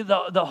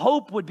the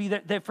hope would be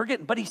that they're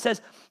forgetting. But he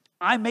says,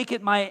 I make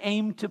it my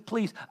aim to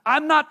please.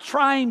 I'm not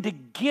trying to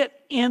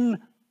get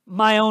in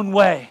my own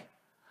way.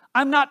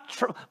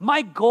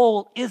 My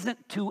goal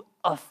isn't to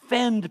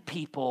offend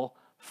people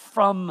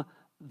from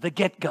the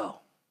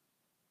get-go.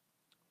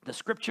 The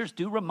scriptures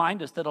do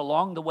remind us that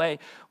along the way,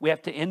 we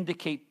have to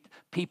indicate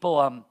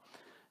people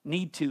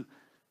need to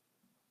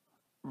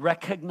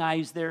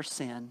recognize their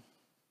sin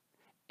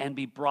and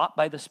be brought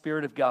by the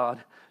Spirit of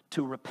God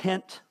to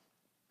repent,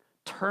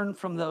 turn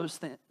from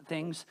those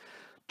things,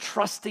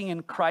 trusting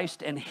in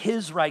Christ and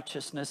His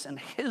righteousness and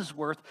His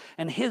worth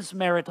and His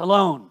merit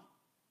alone.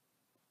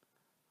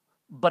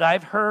 But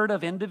I've heard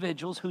of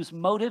individuals whose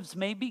motives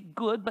may be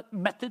good, but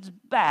methods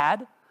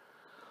bad,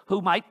 who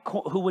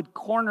would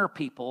corner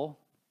people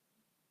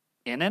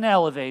in an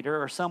elevator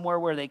or somewhere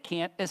where they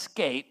can't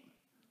escape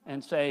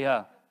and say,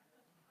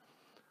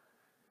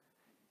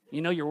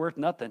 "You know, you're worth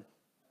nothing."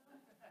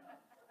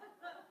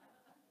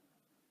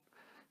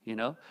 You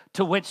know,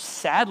 to which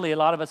sadly a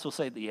lot of us will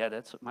say, "Yeah,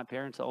 that's what my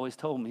parents always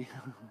told me."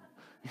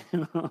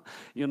 You know,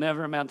 you'll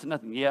never amount to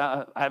nothing.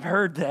 Yeah, I've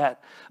heard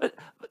that.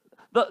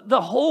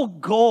 The whole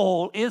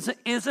goal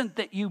isn't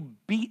that you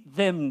beat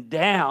them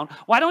down.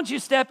 Why don't you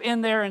step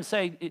in there and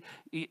say,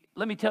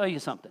 "Let me tell you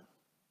something.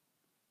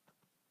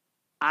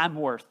 I'm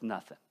worth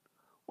nothing."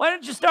 Why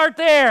don't you start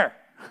there?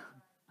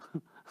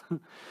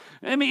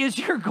 I mean, is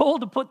your goal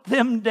to put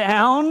them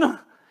down?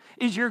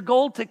 Is your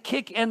goal to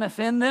kick and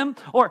offend them?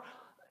 Or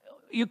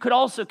you could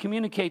also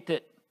communicate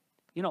that,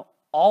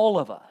 all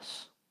of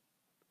us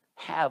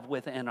have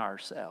within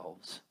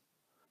ourselves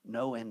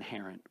no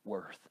inherent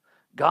worth,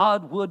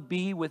 God would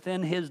be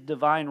within his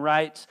divine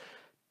rights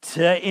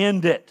to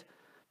end it,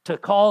 to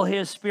call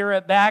his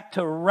Spirit back,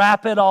 to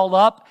wrap it all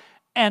up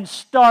and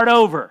start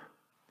over.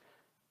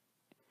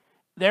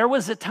 There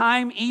was a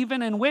time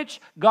even in which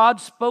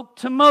God spoke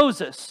to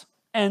Moses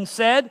and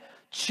said,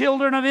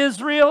 children of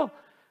Israel,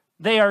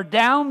 they are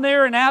down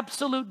there in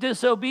absolute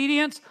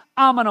disobedience.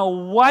 I'm going to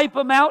wipe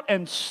them out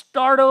and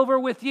start over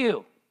with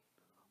you.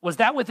 Was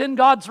that within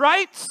God's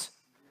rights?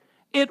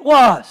 It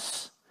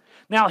was.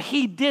 Now,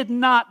 he did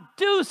not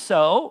do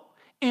so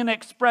in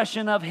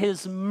expression of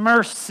his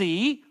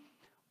mercy,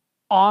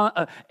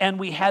 and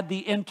we had the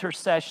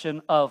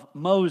intercession of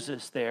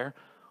Moses there,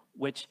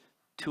 which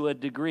to a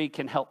degree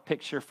can help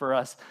picture for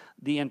us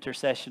the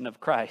intercession of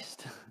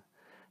Christ.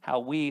 How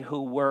we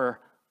who were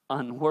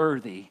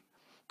unworthy,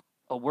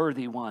 a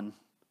worthy one,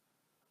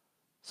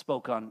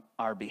 spoke on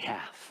our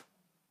behalf.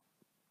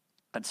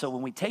 And so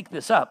when we take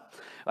this up,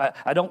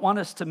 I don't want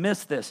us to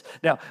miss this.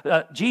 Now,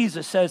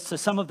 Jesus says to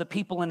some of the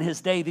people in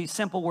his day these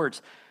simple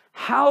words,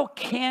 how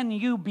can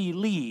you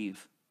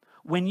believe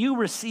when you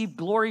receive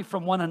glory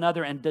from one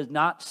another and do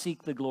not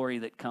seek the glory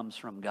that comes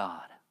from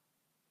God?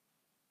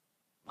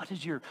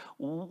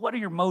 What are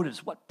your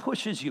motives? What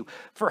pushes you?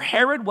 For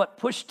Herod, what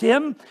pushed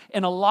him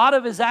in a lot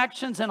of his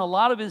actions and a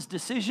lot of his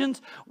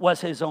decisions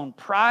was his own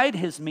pride,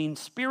 his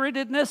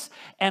mean-spiritedness,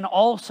 and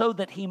also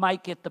that he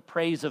might get the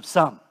praise of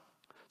some.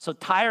 So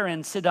Tyre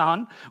and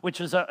Sidon, which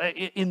was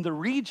in the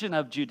region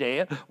of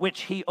Judea,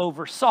 which he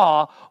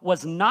oversaw,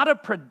 was not a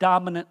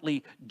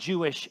predominantly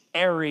Jewish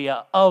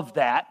area of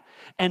that.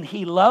 And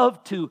he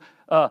loved to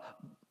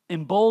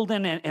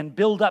embolden and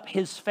build up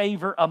his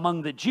favor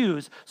among the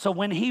Jews. So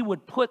when he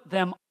would put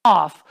them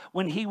off,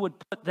 when he would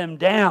put them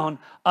down,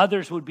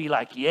 others would be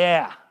like,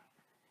 yeah,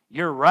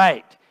 you're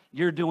right.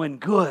 You're doing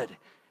good.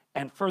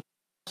 And further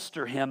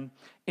bolster him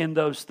in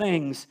those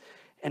things.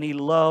 And he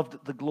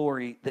loved the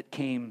glory that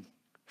came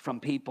from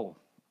people.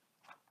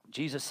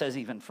 Jesus says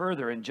even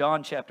further in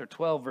John chapter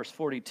 12, verse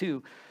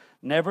 42,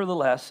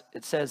 nevertheless,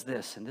 it says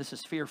this, and this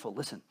is fearful.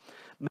 Listen,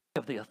 many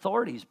of the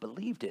authorities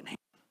believed in him,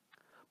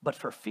 but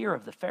for fear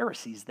of the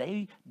Pharisees,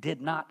 they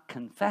did not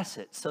confess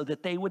it so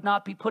that they would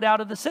not be put out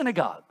of the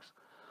synagogues.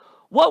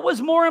 What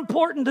was more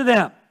important to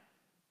them?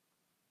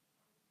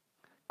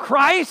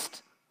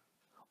 Christ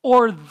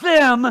or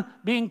them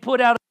being put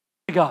out of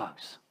the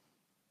synagogues?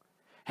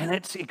 And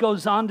it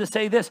goes on to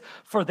say this,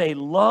 for they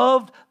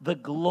loved the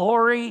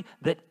glory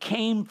that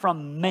came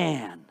from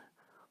man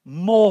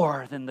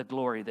more than the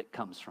glory that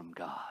comes from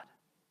God.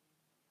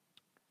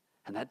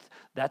 And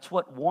that's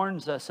what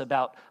warns us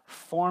about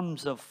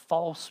forms of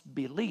false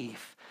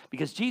belief.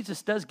 Because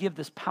Jesus does give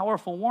this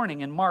powerful warning.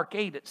 In Mark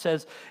 8 it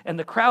says, and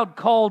the crowd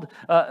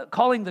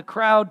calling the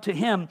crowd to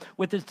him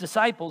with his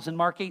disciples in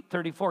Mark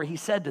 8:34, he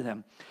said to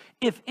them,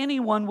 if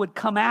anyone would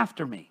come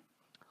after me,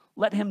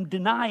 let him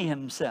deny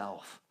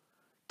himself,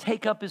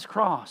 take up his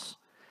cross,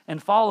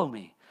 and follow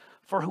me.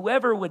 For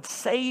whoever would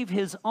save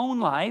his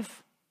own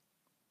life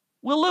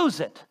will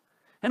lose it.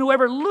 And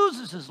whoever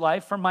loses his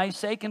life for my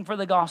sake and for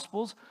the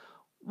gospel's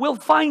will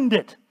find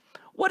it.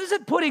 What is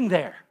it putting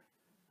there?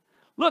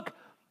 Look,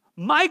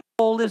 my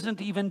goal isn't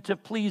even to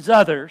please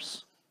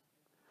others.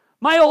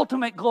 My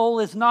ultimate goal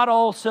is not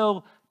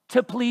also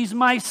to please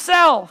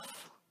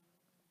myself.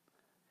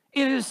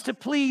 It is to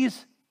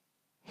please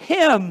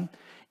him,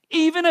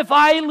 even if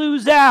I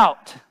lose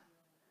out.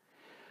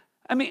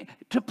 I mean,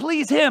 to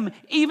please him,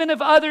 even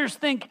if others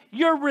think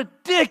you're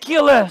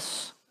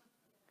ridiculous,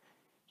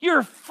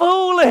 you're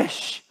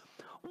foolish.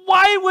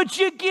 Why would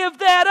you give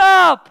that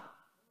up?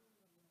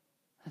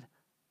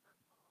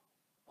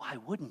 Why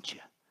wouldn't you?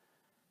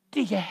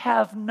 Do you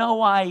have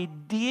no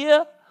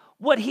idea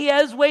what he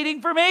has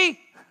waiting for me?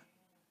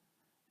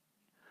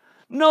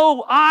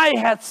 No eye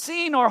hath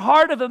seen or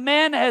heart of a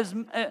man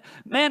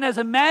has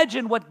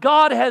imagined what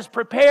God has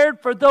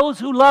prepared for those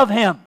who love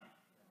him.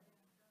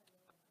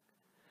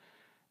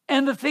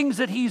 And the things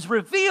that he's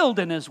revealed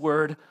in his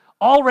word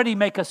already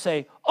make us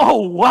say,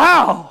 oh,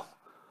 wow,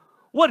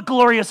 what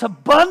glorious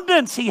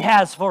abundance he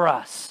has for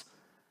us.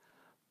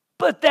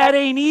 But that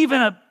ain't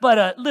even but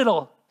a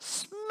little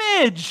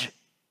smidge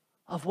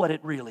of what it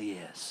really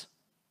is.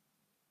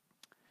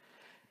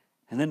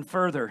 And then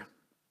further,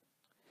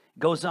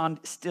 goes on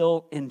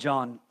still in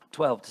John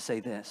 12 to say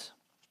this.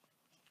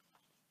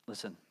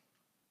 Listen,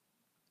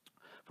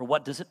 for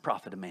what does it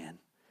profit a man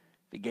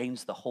if he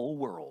gains the whole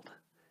world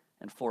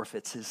and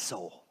forfeits his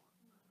soul?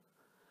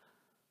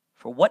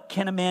 For what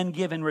can a man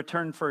give in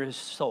return for his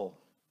soul?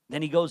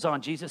 Then he goes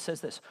on, Jesus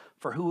says this,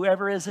 for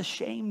whoever is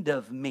ashamed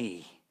of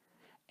me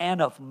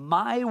and of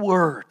my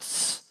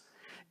words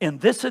in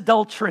this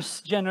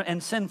adulterous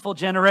and sinful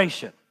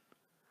generation,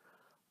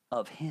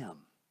 of him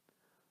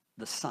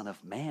the Son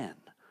of Man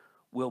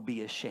will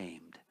be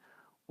ashamed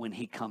when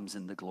he comes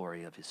in the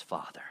glory of his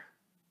Father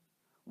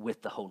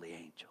with the holy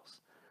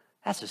angels.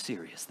 That's a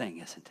serious thing,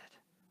 isn't it?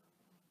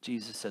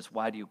 Jesus says,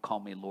 why do you call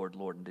me Lord,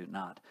 Lord, and do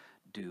not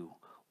do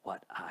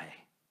what I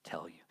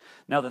tell you?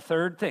 Now the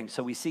third thing,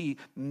 so we see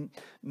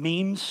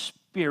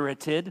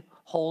mean-spirited,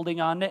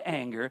 holding on to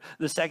anger.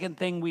 The second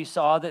thing we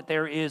saw that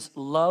there is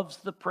loves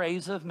the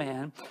praise of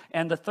man.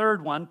 And the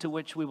third one, to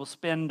which we will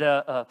spend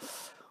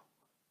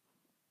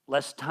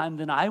less time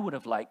than I would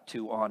have liked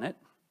to on it,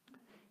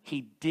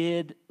 he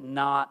did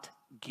not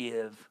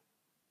give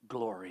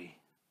glory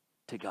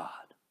to God.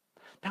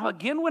 Now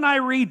again, when I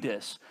read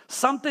this,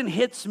 something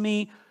hits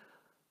me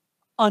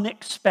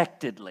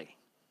unexpectedly.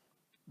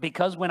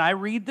 Because when I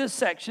read this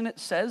section, it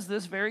says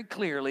this very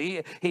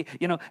clearly.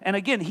 And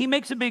again, he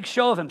makes a big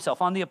show of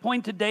himself. On the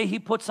appointed day, he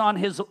puts on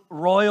his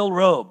royal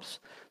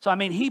robes. So,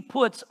 he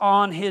puts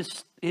on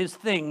his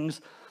things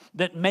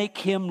that make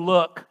him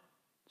look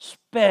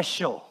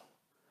special,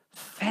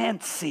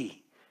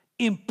 fancy,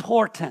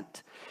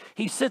 important.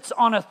 He sits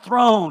on a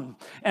throne,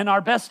 and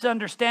our best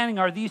understanding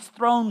are these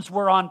thrones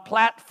were on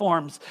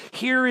platforms.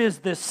 Here is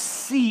this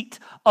seat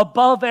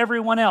above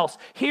everyone else.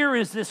 Here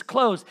is this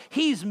clothes.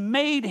 He's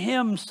made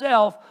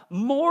himself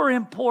more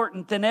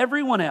important than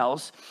everyone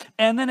else.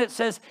 And then it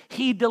says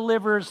he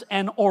delivers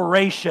an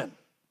oration.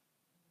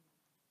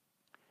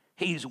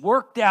 He's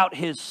worked out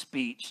his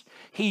speech.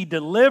 He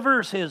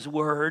delivers his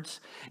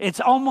words. It's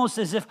almost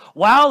as if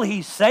while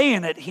he's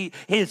saying it,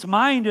 his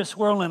mind is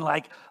swirling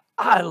like,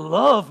 I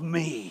love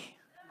me.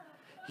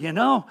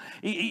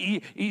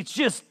 He's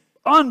just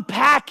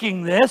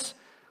unpacking this.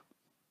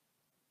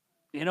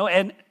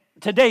 And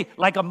today,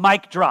 like a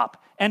mic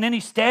drop. And then he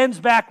stands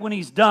back when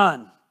he's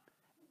done.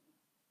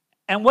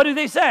 And what do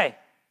they say?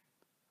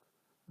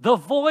 The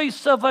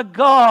voice of a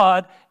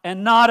God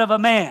and not of a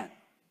man.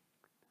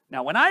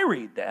 Now, when I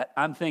read that,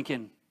 I'm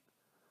thinking,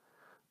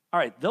 all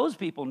right, those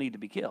people need to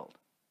be killed.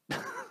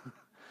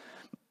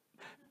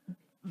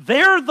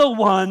 They're the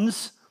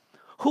ones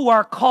who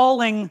are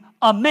calling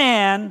a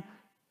man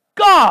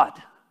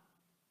God,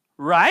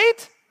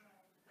 right?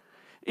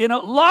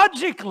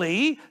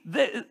 Logically,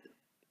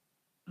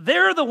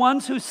 they're the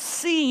ones who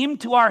seem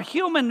to our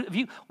human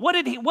view. What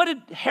did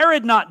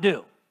Herod not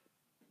do?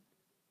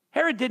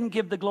 Herod didn't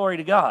give the glory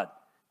to God.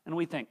 And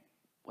we think,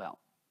 well,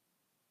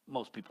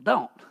 most people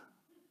don't.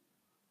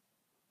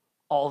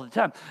 All the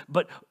time.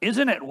 But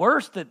isn't it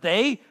worse that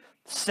they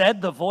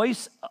said the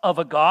voice of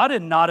a God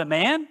and not a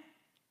man?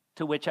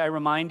 To which I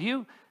remind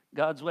you,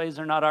 God's ways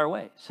are not our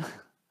ways.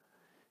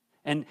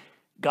 And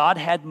God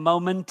had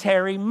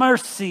momentary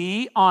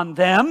mercy on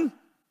them,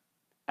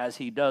 as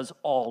he does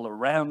all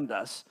around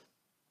us,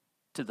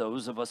 to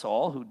those of us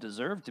all who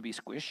deserve to be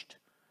squished.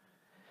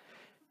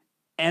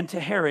 And to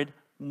Herod,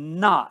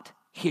 not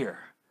here,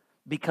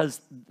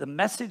 because the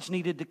message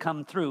needed to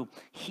come through.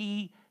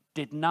 He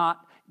did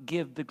not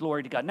give the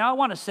glory to God. Now I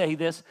want to say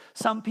this.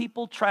 Some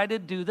people try to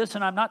do this,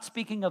 and I'm not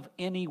speaking of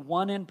any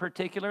one in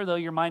particular, though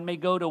your mind may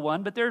go to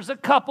one, but there's a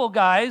couple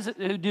guys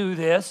who do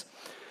this.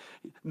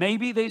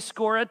 Maybe they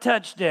score a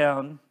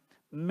touchdown.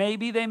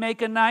 Maybe they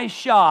make a nice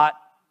shot.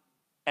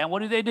 And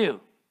what do?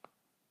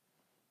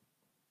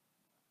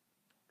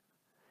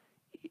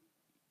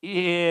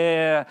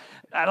 Yeah,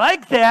 I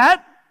like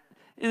that.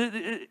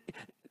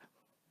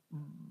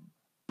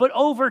 But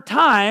over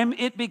time,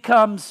 it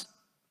becomes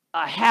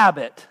a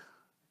habit.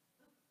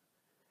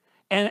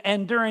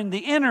 And during the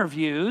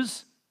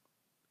interviews,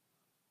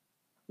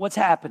 what's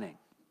happening?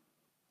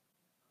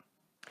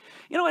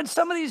 And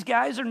some of these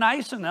guys are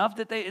nice enough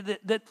that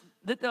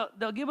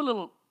they'll give a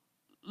little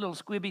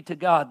squibby to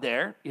God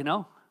there,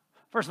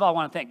 First of all, I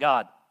want to thank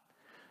God.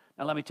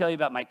 Now let me tell you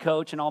about my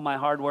coach and all my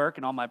hard work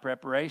and all my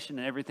preparation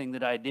and everything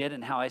that I did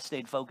and how I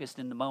stayed focused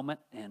in the moment.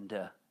 And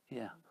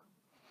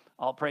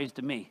all praise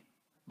to me.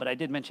 But I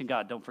did mention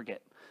God, don't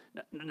forget.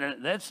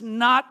 That's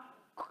not,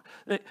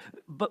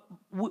 but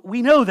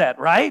we know that,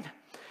 right?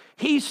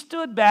 He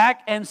stood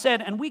back and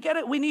said, and we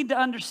need to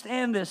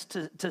understand this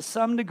to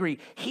some degree.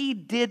 He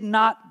did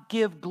not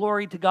give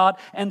glory to God.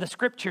 And the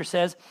scripture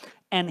says,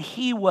 and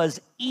he was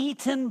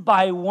eaten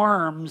by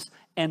worms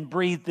and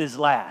breathed his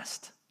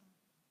last.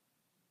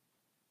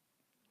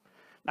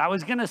 Now, I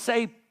was going to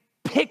say,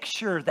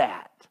 picture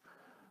that.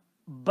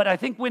 But I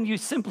think when you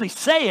simply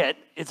say it,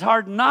 it's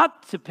hard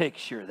not to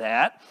picture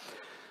that.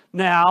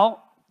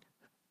 Now,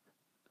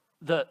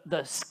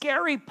 the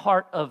scary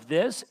part of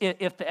this,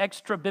 if the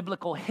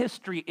extra-biblical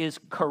history is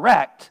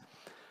correct,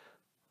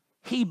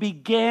 he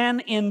began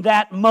in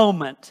that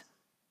moment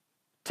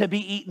to be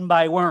eaten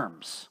by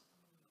worms.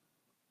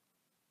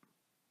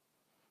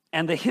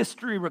 And the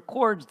history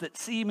records that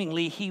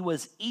seemingly he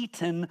was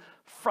eaten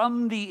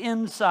from the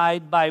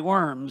inside by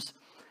worms,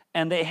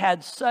 and they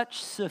had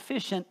such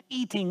sufficient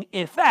eating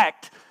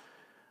effect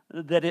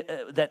that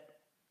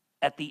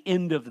at the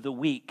end of the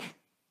week,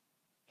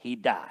 he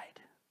died.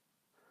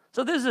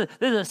 So this is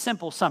a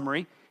simple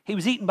summary. He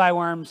was eaten by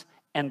worms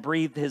and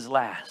breathed his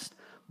last.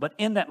 But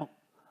in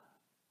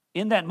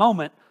that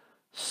moment,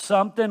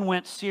 something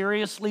went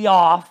seriously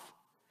off,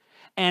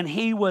 and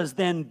he was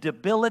then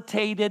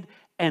debilitated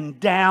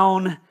and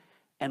down,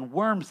 and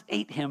worms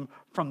ate him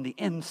from the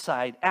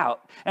inside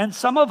out. And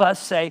some of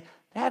us say,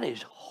 that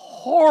is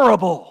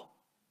horrible.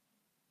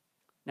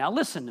 Now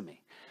listen to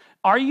me.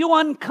 Are you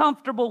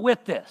uncomfortable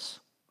with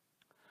this?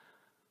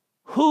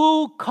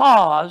 Who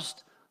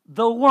caused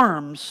the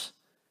worms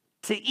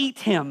to eat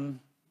him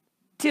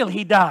till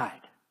he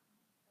died.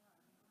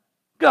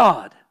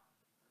 God.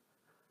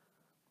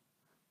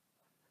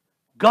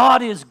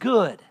 God is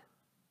good.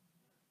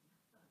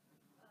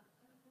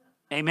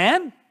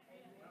 Amen?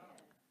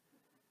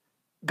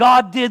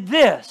 God did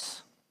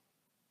this.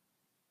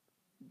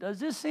 Does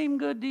this seem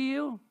good to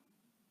you?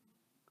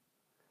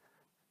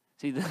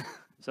 See,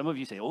 some of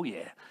you say, oh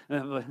yeah.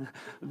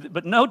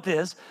 But note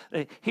this.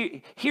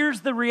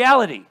 Here's the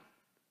reality.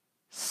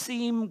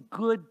 Seem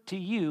good to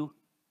you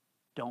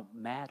don't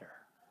matter.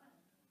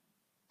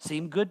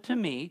 Seem good to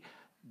me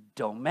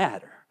don't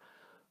matter.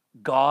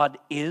 God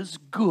is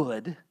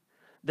good.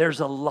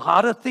 There's a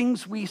lot of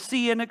things we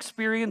see and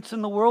experience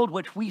in the world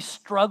which we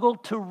struggle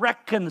to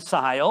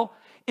reconcile.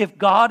 If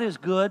God is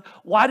good,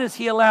 why does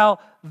He allow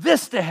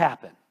this to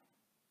happen?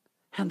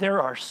 And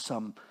there are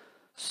some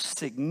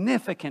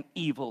significant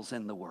evils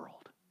in the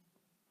world.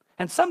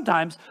 And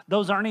sometimes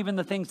those aren't even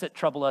the things that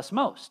trouble us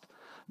most.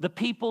 The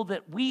people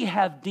that we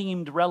have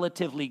deemed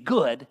relatively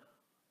good,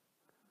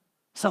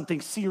 something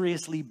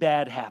seriously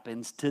bad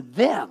happens to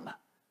them.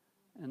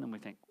 And then we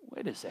think,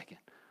 wait a second.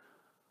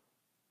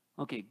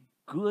 Okay,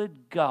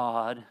 good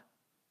God,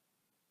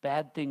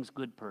 bad things,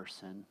 good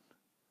person.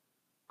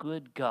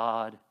 Good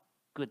God,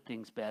 good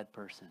things, bad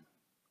person.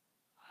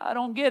 I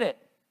don't get it.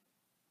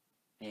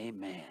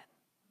 Amen.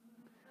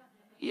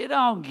 You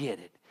don't get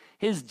it.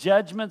 His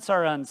judgments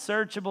are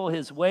unsearchable.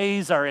 His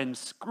ways are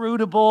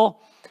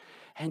inscrutable.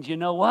 And you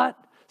know what?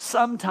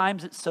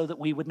 Sometimes it's so that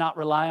we would not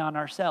rely on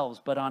ourselves,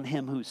 but on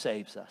Him who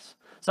saves us.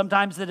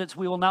 Sometimes that it's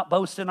we will not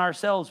boast in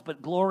ourselves,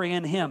 but glory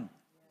in Him.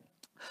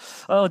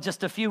 Oh,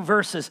 just a few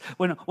verses.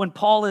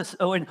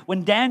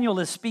 When Daniel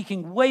is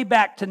speaking way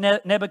back to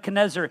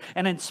Nebuchadnezzar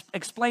and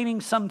explaining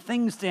some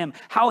things to him,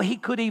 how he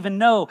could even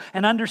know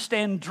and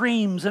understand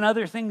dreams and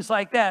other things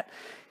like that,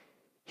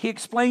 he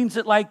explains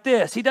it like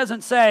this. He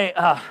doesn't say,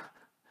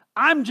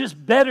 I'm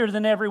just better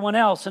than everyone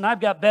else and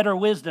I've got better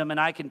wisdom and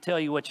I can tell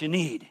you what you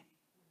need.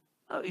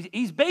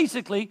 He's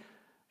basically,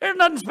 there's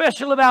nothing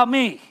special about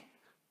me.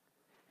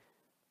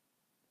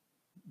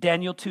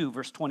 Daniel 2,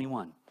 verse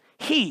 21.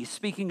 He,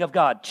 speaking of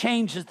God,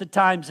 changes the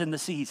times and the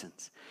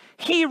seasons.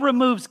 He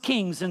removes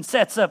kings and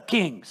sets up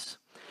kings.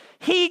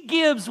 He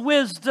gives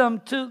wisdom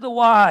to the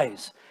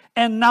wise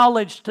and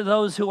knowledge to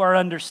those who are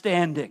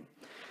understanding.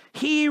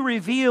 He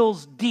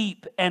reveals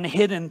deep and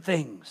hidden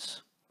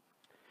things.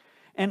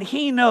 And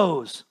He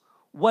knows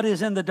what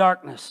is in the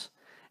darkness,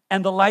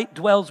 and the light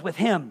dwells with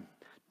Him.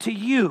 To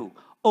you,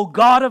 O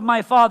God of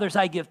my fathers,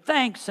 I give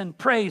thanks and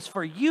praise,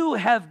 for you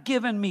have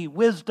given me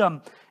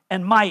wisdom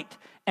and might,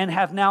 and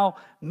have now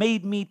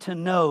made me to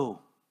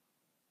know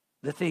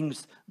the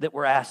things that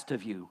were asked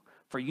of you.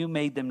 For you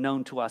made them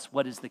known to us.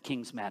 What is the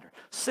king's matter?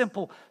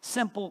 Simple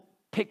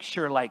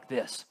picture like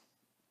this.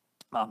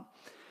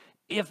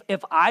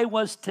 If I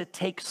was to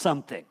take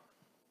something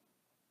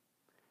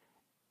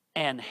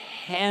and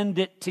hand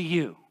it to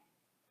you,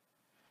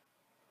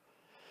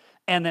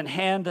 and then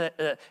hand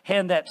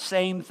that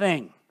same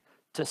thing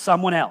to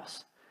someone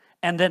else,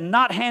 and then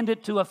not hand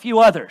it to a few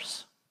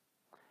others,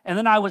 and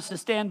then I was to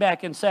stand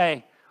back and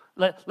say,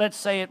 let's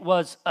say it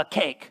was a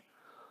cake.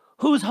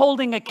 Who's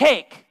holding a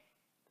cake?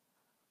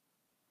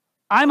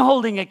 I'm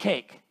holding a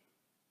cake.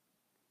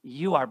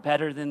 You are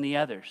better than the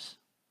others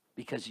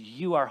because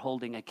you are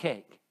holding a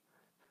cake.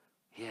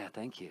 Yeah,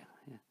 thank you.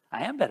 Yeah,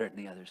 I am better than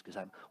the others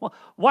because well,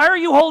 why are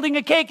you holding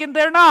a cake and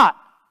they're not?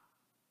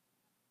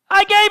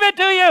 I gave it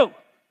to you.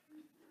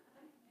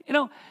 You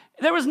know,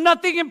 there was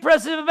nothing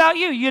impressive about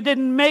you. You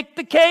didn't make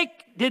the cake,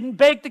 didn't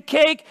bake the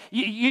cake,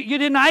 you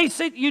didn't ice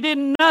it, you did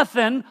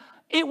nothing.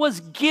 It was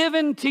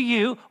given to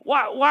you.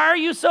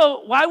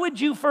 Why would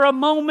you for a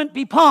moment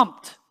be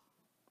pumped?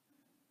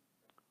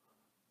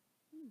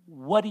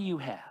 What do you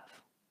have?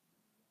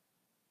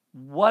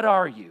 What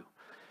are you?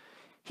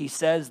 He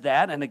says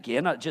that, and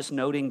again, just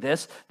noting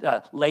this,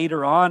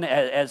 later on,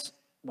 as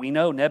we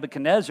know,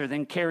 Nebuchadnezzar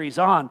then carries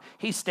on.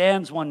 He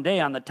stands one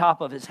day on the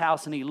top of his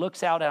house, and he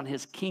looks out on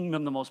his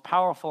kingdom, the most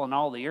powerful in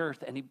all the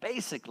earth, and he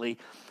basically,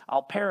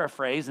 I'll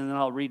paraphrase, and then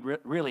I'll read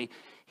really,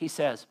 he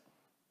says,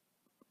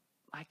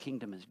 my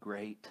kingdom is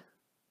great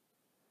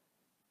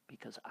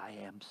because I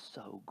am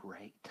so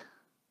great.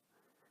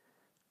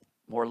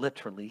 More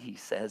literally, he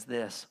says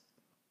this,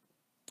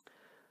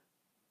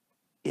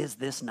 is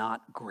this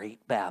not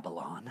great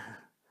Babylon,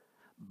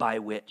 by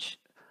which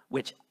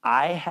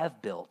I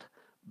have built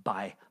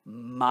by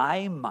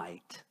my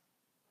might,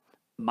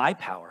 my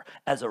power,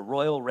 as a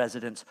royal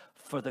residence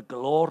for the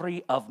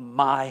glory of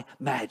my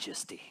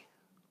majesty?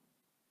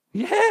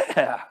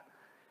 Yeah.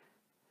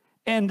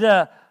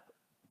 And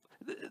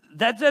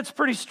that's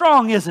pretty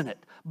strong, isn't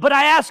it? But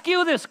I ask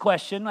you this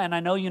question, and I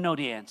know you know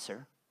the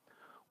answer.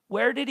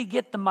 Where did he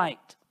get the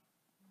might?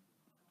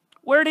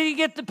 Where did he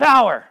get the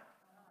power?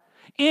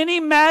 Any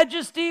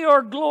majesty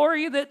or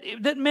glory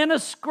that men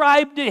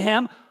ascribed to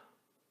him,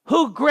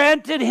 who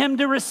granted him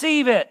to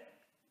receive it?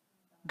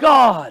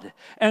 God.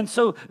 And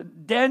so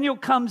Daniel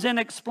comes in,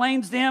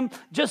 explains to him,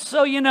 just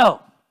so you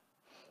know,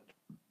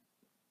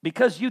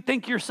 because you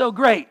think you're so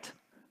great,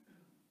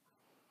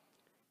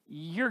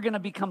 you're going to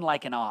become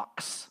like an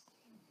ox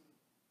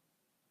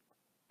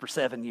for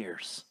 7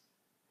 years.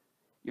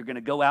 You're going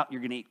to go out and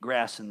you're going to eat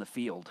grass in the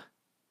field.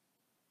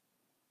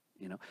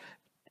 You know.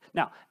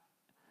 Now,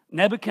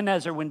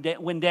 Nebuchadnezzar,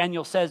 when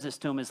Daniel says this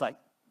to him, is like,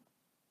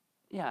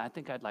 yeah, I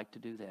think I'd like to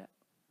do that.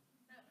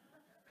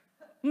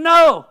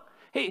 No,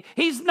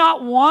 he's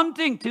not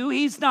wanting to.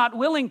 He's not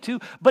willing to.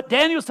 But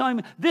Daniel's telling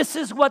him, this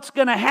is what's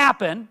going to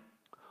happen,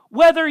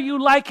 whether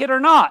you like it or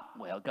not.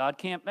 Well, God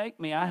can't make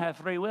me. I have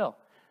free will.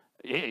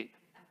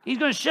 He's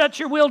going to shut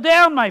your will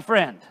down, my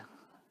friend.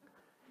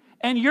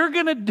 And you're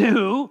going to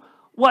do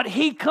what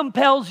he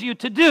compels you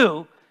to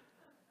do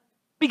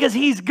because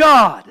he's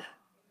God.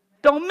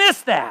 Don't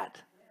miss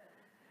that.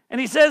 And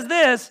he says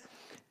this,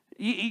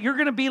 you're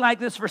going to be like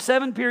this for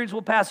 7 periods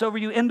will pass over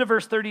you, into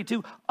verse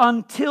 32,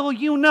 until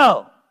you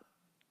know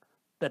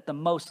that the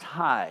Most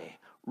High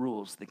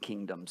rules the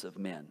kingdoms of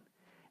men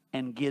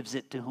and gives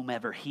it to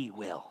whomever he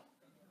will.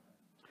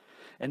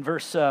 In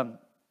verse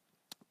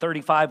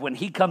 35, when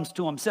he comes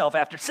to himself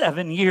after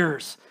 7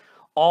 years,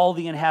 all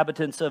the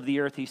inhabitants of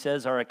the earth, he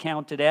says, are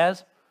accounted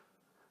as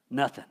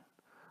nothing.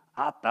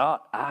 I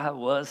thought I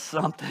was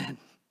something.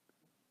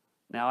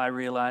 Now I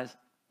realize,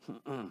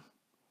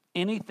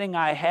 anything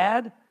I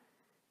had,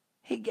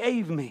 he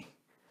gave me.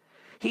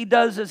 He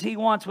does as he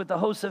wants with the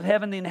hosts of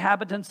heaven, the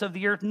inhabitants of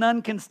the earth.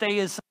 None can stay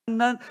his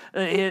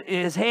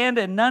hand,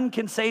 and none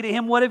can say to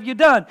him, what have you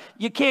done?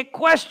 You can't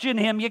question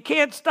him. You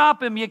can't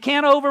stop him. You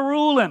can't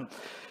overrule him.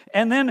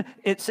 And then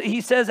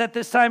he says at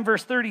this time,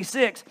 verse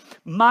 36,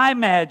 my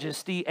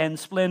majesty and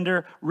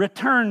splendor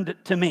returned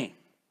to me.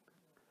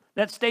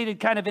 That's stated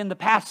kind of in the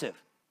passive.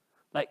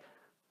 Like,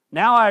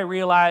 now I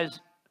realize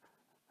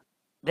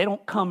they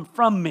don't come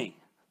from me.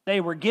 They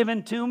were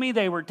given to me,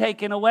 they were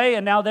taken away,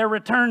 and now they're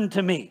returned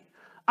to me.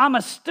 I'm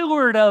a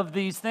steward of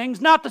these things,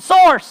 not the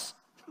source.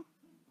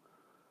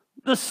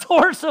 The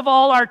source of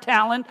all our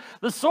talent,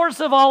 the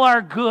source of all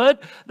our good,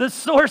 the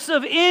source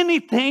of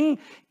anything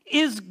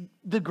is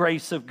the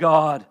grace of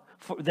God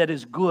that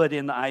is good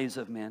in the eyes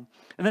of men.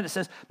 And then it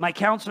says, my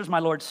counselors, my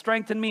Lord,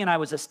 strengthened me, and I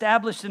was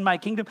established in my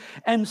kingdom,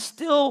 and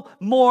still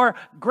more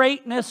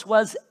greatness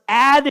was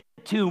added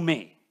to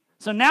me.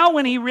 So now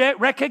when he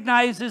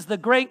recognizes the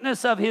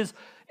greatness of his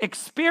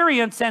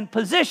experience and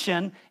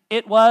position,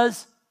 it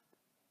was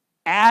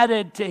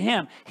added to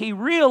him. He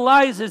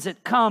realizes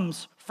it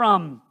comes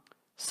from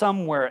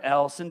somewhere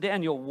else. And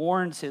Daniel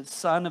warns his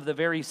son of the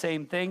very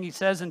same thing. He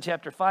says in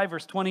chapter 5,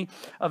 verse 20,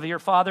 of your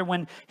father,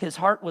 when his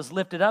heart was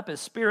lifted up, his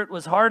spirit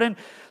was hardened,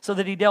 so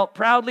that he dealt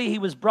proudly. He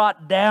was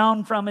brought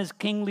down from his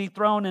kingly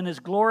throne, and his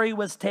glory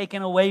was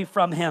taken away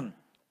from him,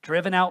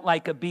 driven out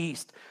like a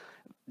beast.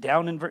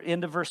 Down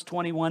into verse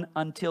 21,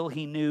 until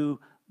he knew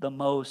the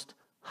Most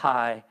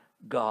High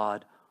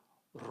God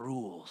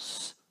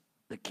rules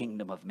the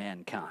kingdom of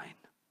mankind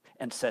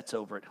and sets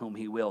over it whom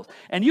he wills.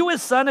 And you,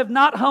 his son, have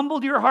not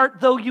humbled your heart,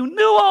 though you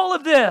knew all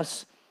of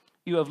this.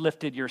 You have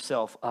lifted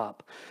yourself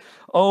up.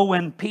 Oh,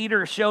 when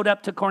Peter showed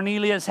up to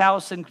Cornelius'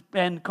 house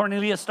and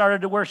Cornelius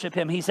started to worship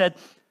him, he said,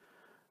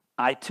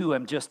 I too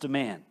am just a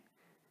man.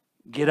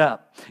 Get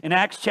up. In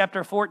Acts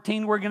chapter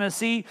 14, we're going to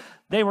see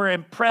they were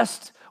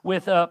impressed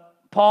with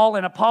Paul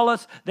and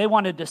Apollos. They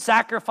wanted to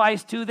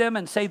sacrifice to them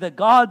and say, the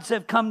gods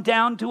have come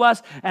down to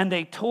us. And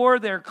they tore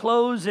their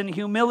clothes in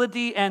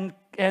humility and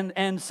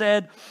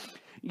said,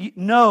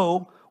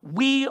 no,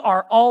 we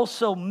are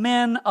also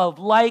men of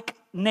like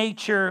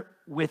nature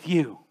with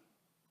you.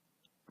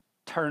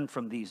 Turn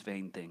from these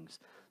vain things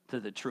to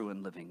the true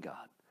and living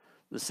God.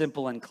 The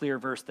simple and clear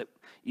verse that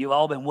you've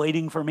all been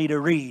waiting for me to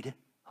read,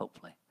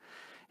 hopefully,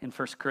 in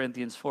 1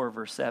 Corinthians 4,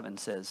 verse 7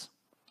 says,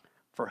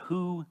 for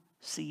who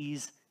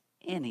sees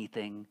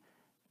anything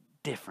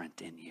different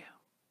in you?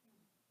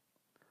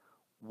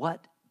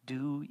 What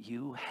do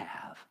you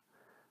have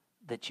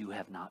that you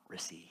have not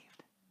received?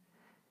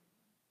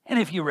 And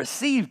if you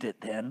received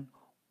it, then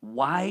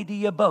why do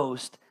you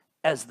boast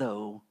as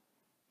though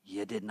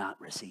you did not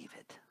receive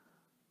it?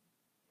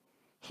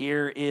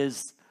 Here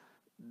is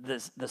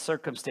the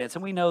circumstance,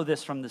 and we know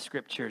this from the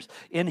scriptures.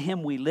 In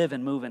him we live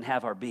and move and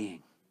have our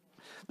being.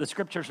 The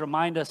scriptures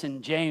remind us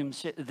in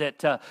James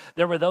that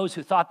there were those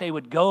who thought they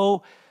would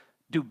go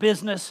do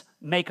business,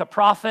 make a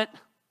profit,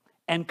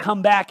 and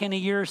come back in a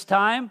year's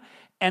time.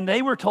 And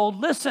they were told,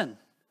 listen,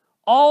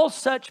 all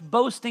such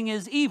boasting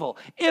is evil.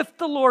 If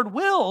the Lord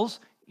wills,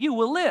 you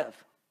will live.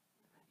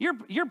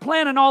 You're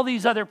planning all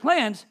these other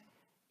plans.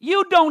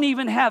 You don't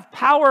even have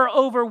power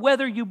over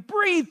whether you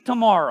breathe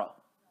tomorrow,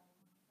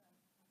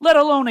 let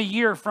alone a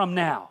year from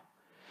now.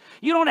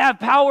 You don't have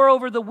power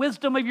over the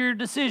wisdom of your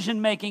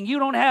decision making. You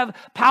don't have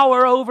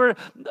power over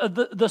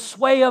the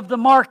sway of the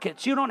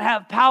markets. You don't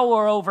have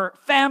power over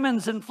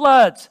famines and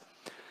floods.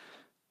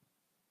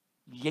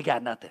 You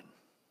got nothing.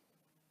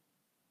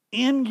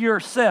 In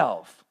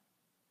yourself,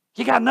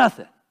 you got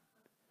nothing.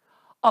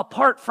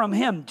 Apart from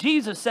him,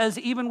 Jesus says,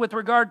 even with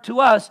regard to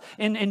us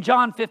in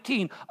John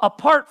 15,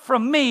 apart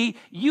from me,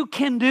 you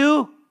can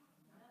do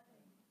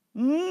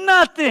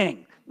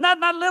nothing. Not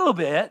a little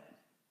bit.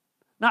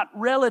 Not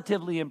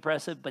relatively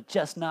impressive, but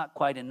just not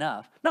quite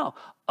enough. No,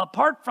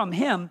 Apart from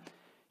him,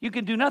 you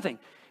can do nothing.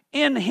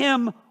 In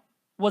him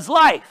was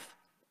life.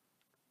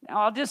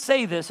 Now, I'll just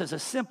say this as a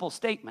simple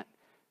statement.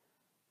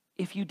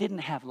 If you didn't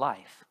have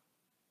life,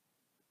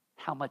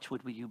 how much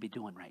would you be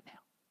doing right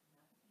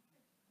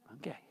now?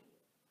 Okay.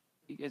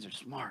 You guys are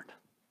smart.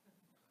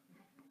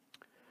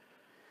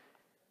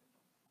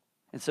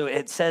 And so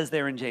it says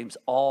there in James,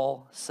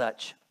 all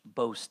such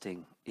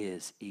boasting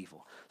is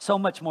evil. So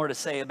much more to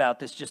say about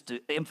this, just to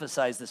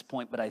emphasize this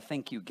point, but I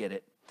think you get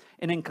it.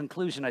 And in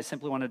conclusion, I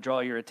simply want to draw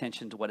your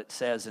attention to what it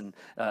says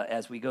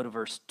as we go to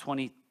verse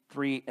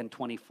 23 and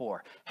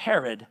 24.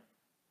 Herod,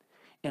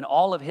 in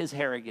all of his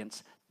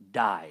arrogance,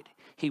 died.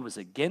 He was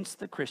against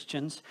the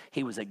Christians.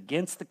 He was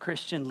against the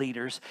Christian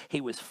leaders.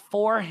 He was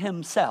for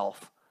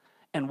himself.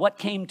 And what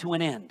came to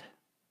an end?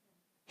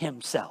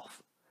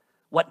 Himself.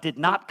 What did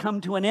not come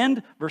to an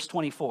end? Verse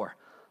 24.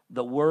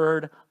 The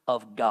word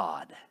of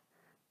God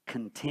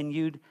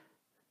continued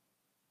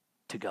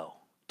to go,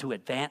 to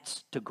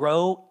advance, to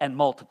grow, and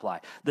multiply.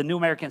 The New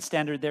American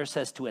Standard there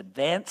says to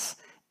advance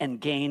and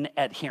gain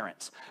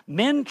adherents.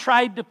 Men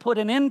tried to put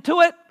an end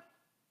to it,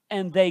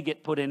 and they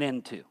get put an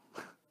end to.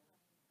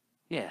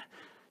 Yeah.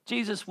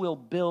 Jesus will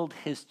build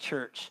his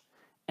church,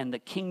 and the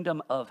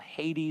kingdom of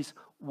Hades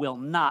will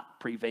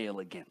not prevail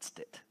against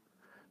it.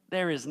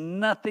 There is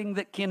nothing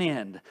that can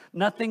end,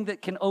 nothing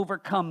that can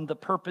overcome the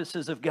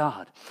purposes of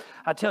God.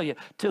 I tell you,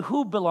 to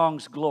who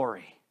belongs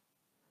glory?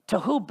 To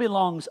who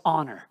belongs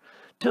honor?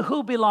 To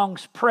who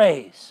belongs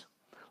praise?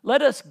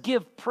 Let us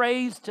give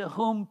praise to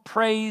whom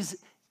praise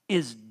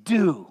is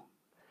due,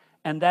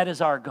 and that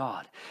is our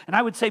God. And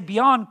I would say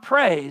beyond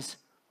praise,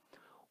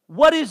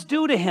 what is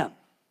due to him?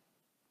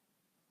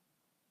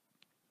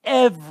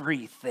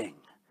 Everything.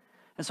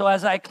 And so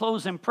as I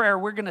close in prayer,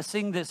 we're going to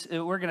sing this,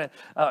 we're going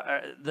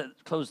to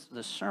close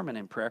the sermon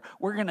in prayer.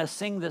 We're going to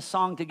sing this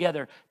song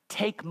together,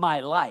 Take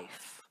My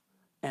Life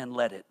and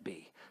Let It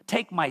Be.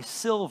 Take my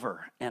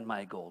silver and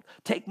my gold.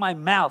 Take my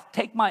mouth.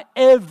 Take my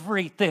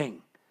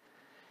everything.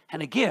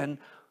 And again,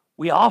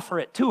 we offer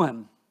it to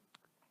him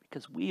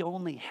because we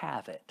only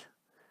have it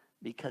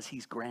because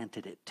he's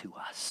granted it to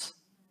us.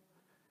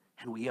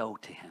 And we owe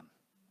to him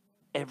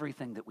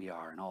everything that we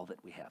are and all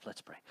that we have.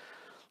 Let's pray.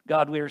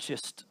 God, we're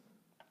just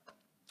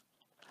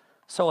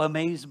so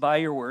amazed by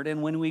your word.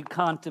 And when we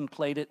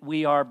contemplate it,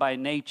 we are by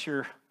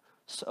nature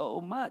so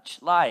much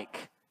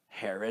like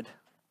Herod.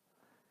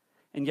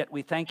 And yet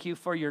we thank you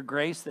for your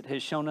grace that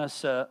has shown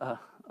us a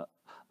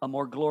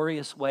more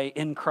glorious way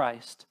in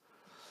Christ.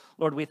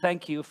 Lord, we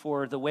thank you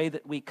for the way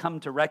that we come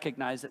to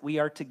recognize that we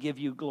are to give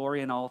you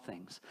glory in all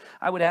things.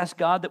 I would ask,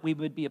 God, that we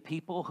would be a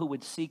people who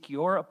would seek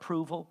your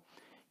approval,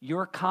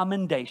 your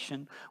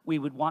commendation. We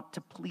would want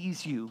to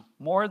please you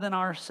more than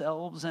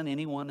ourselves and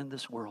anyone in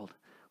this world.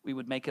 We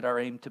would make it our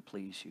aim to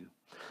please you.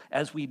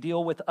 As we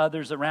deal with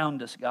others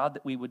around us, God,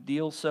 that we would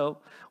deal so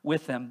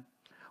with them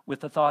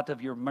with the thought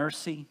of your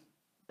mercy,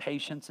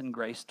 patience, and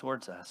grace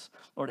towards us.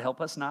 Lord,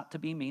 help us not to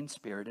be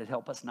mean-spirited.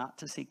 Help us not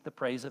to seek the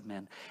praise of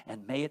men.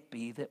 And may it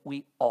be that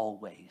we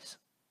always,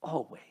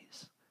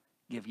 always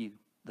give you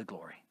the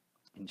glory.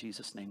 In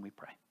Jesus' name we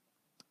pray.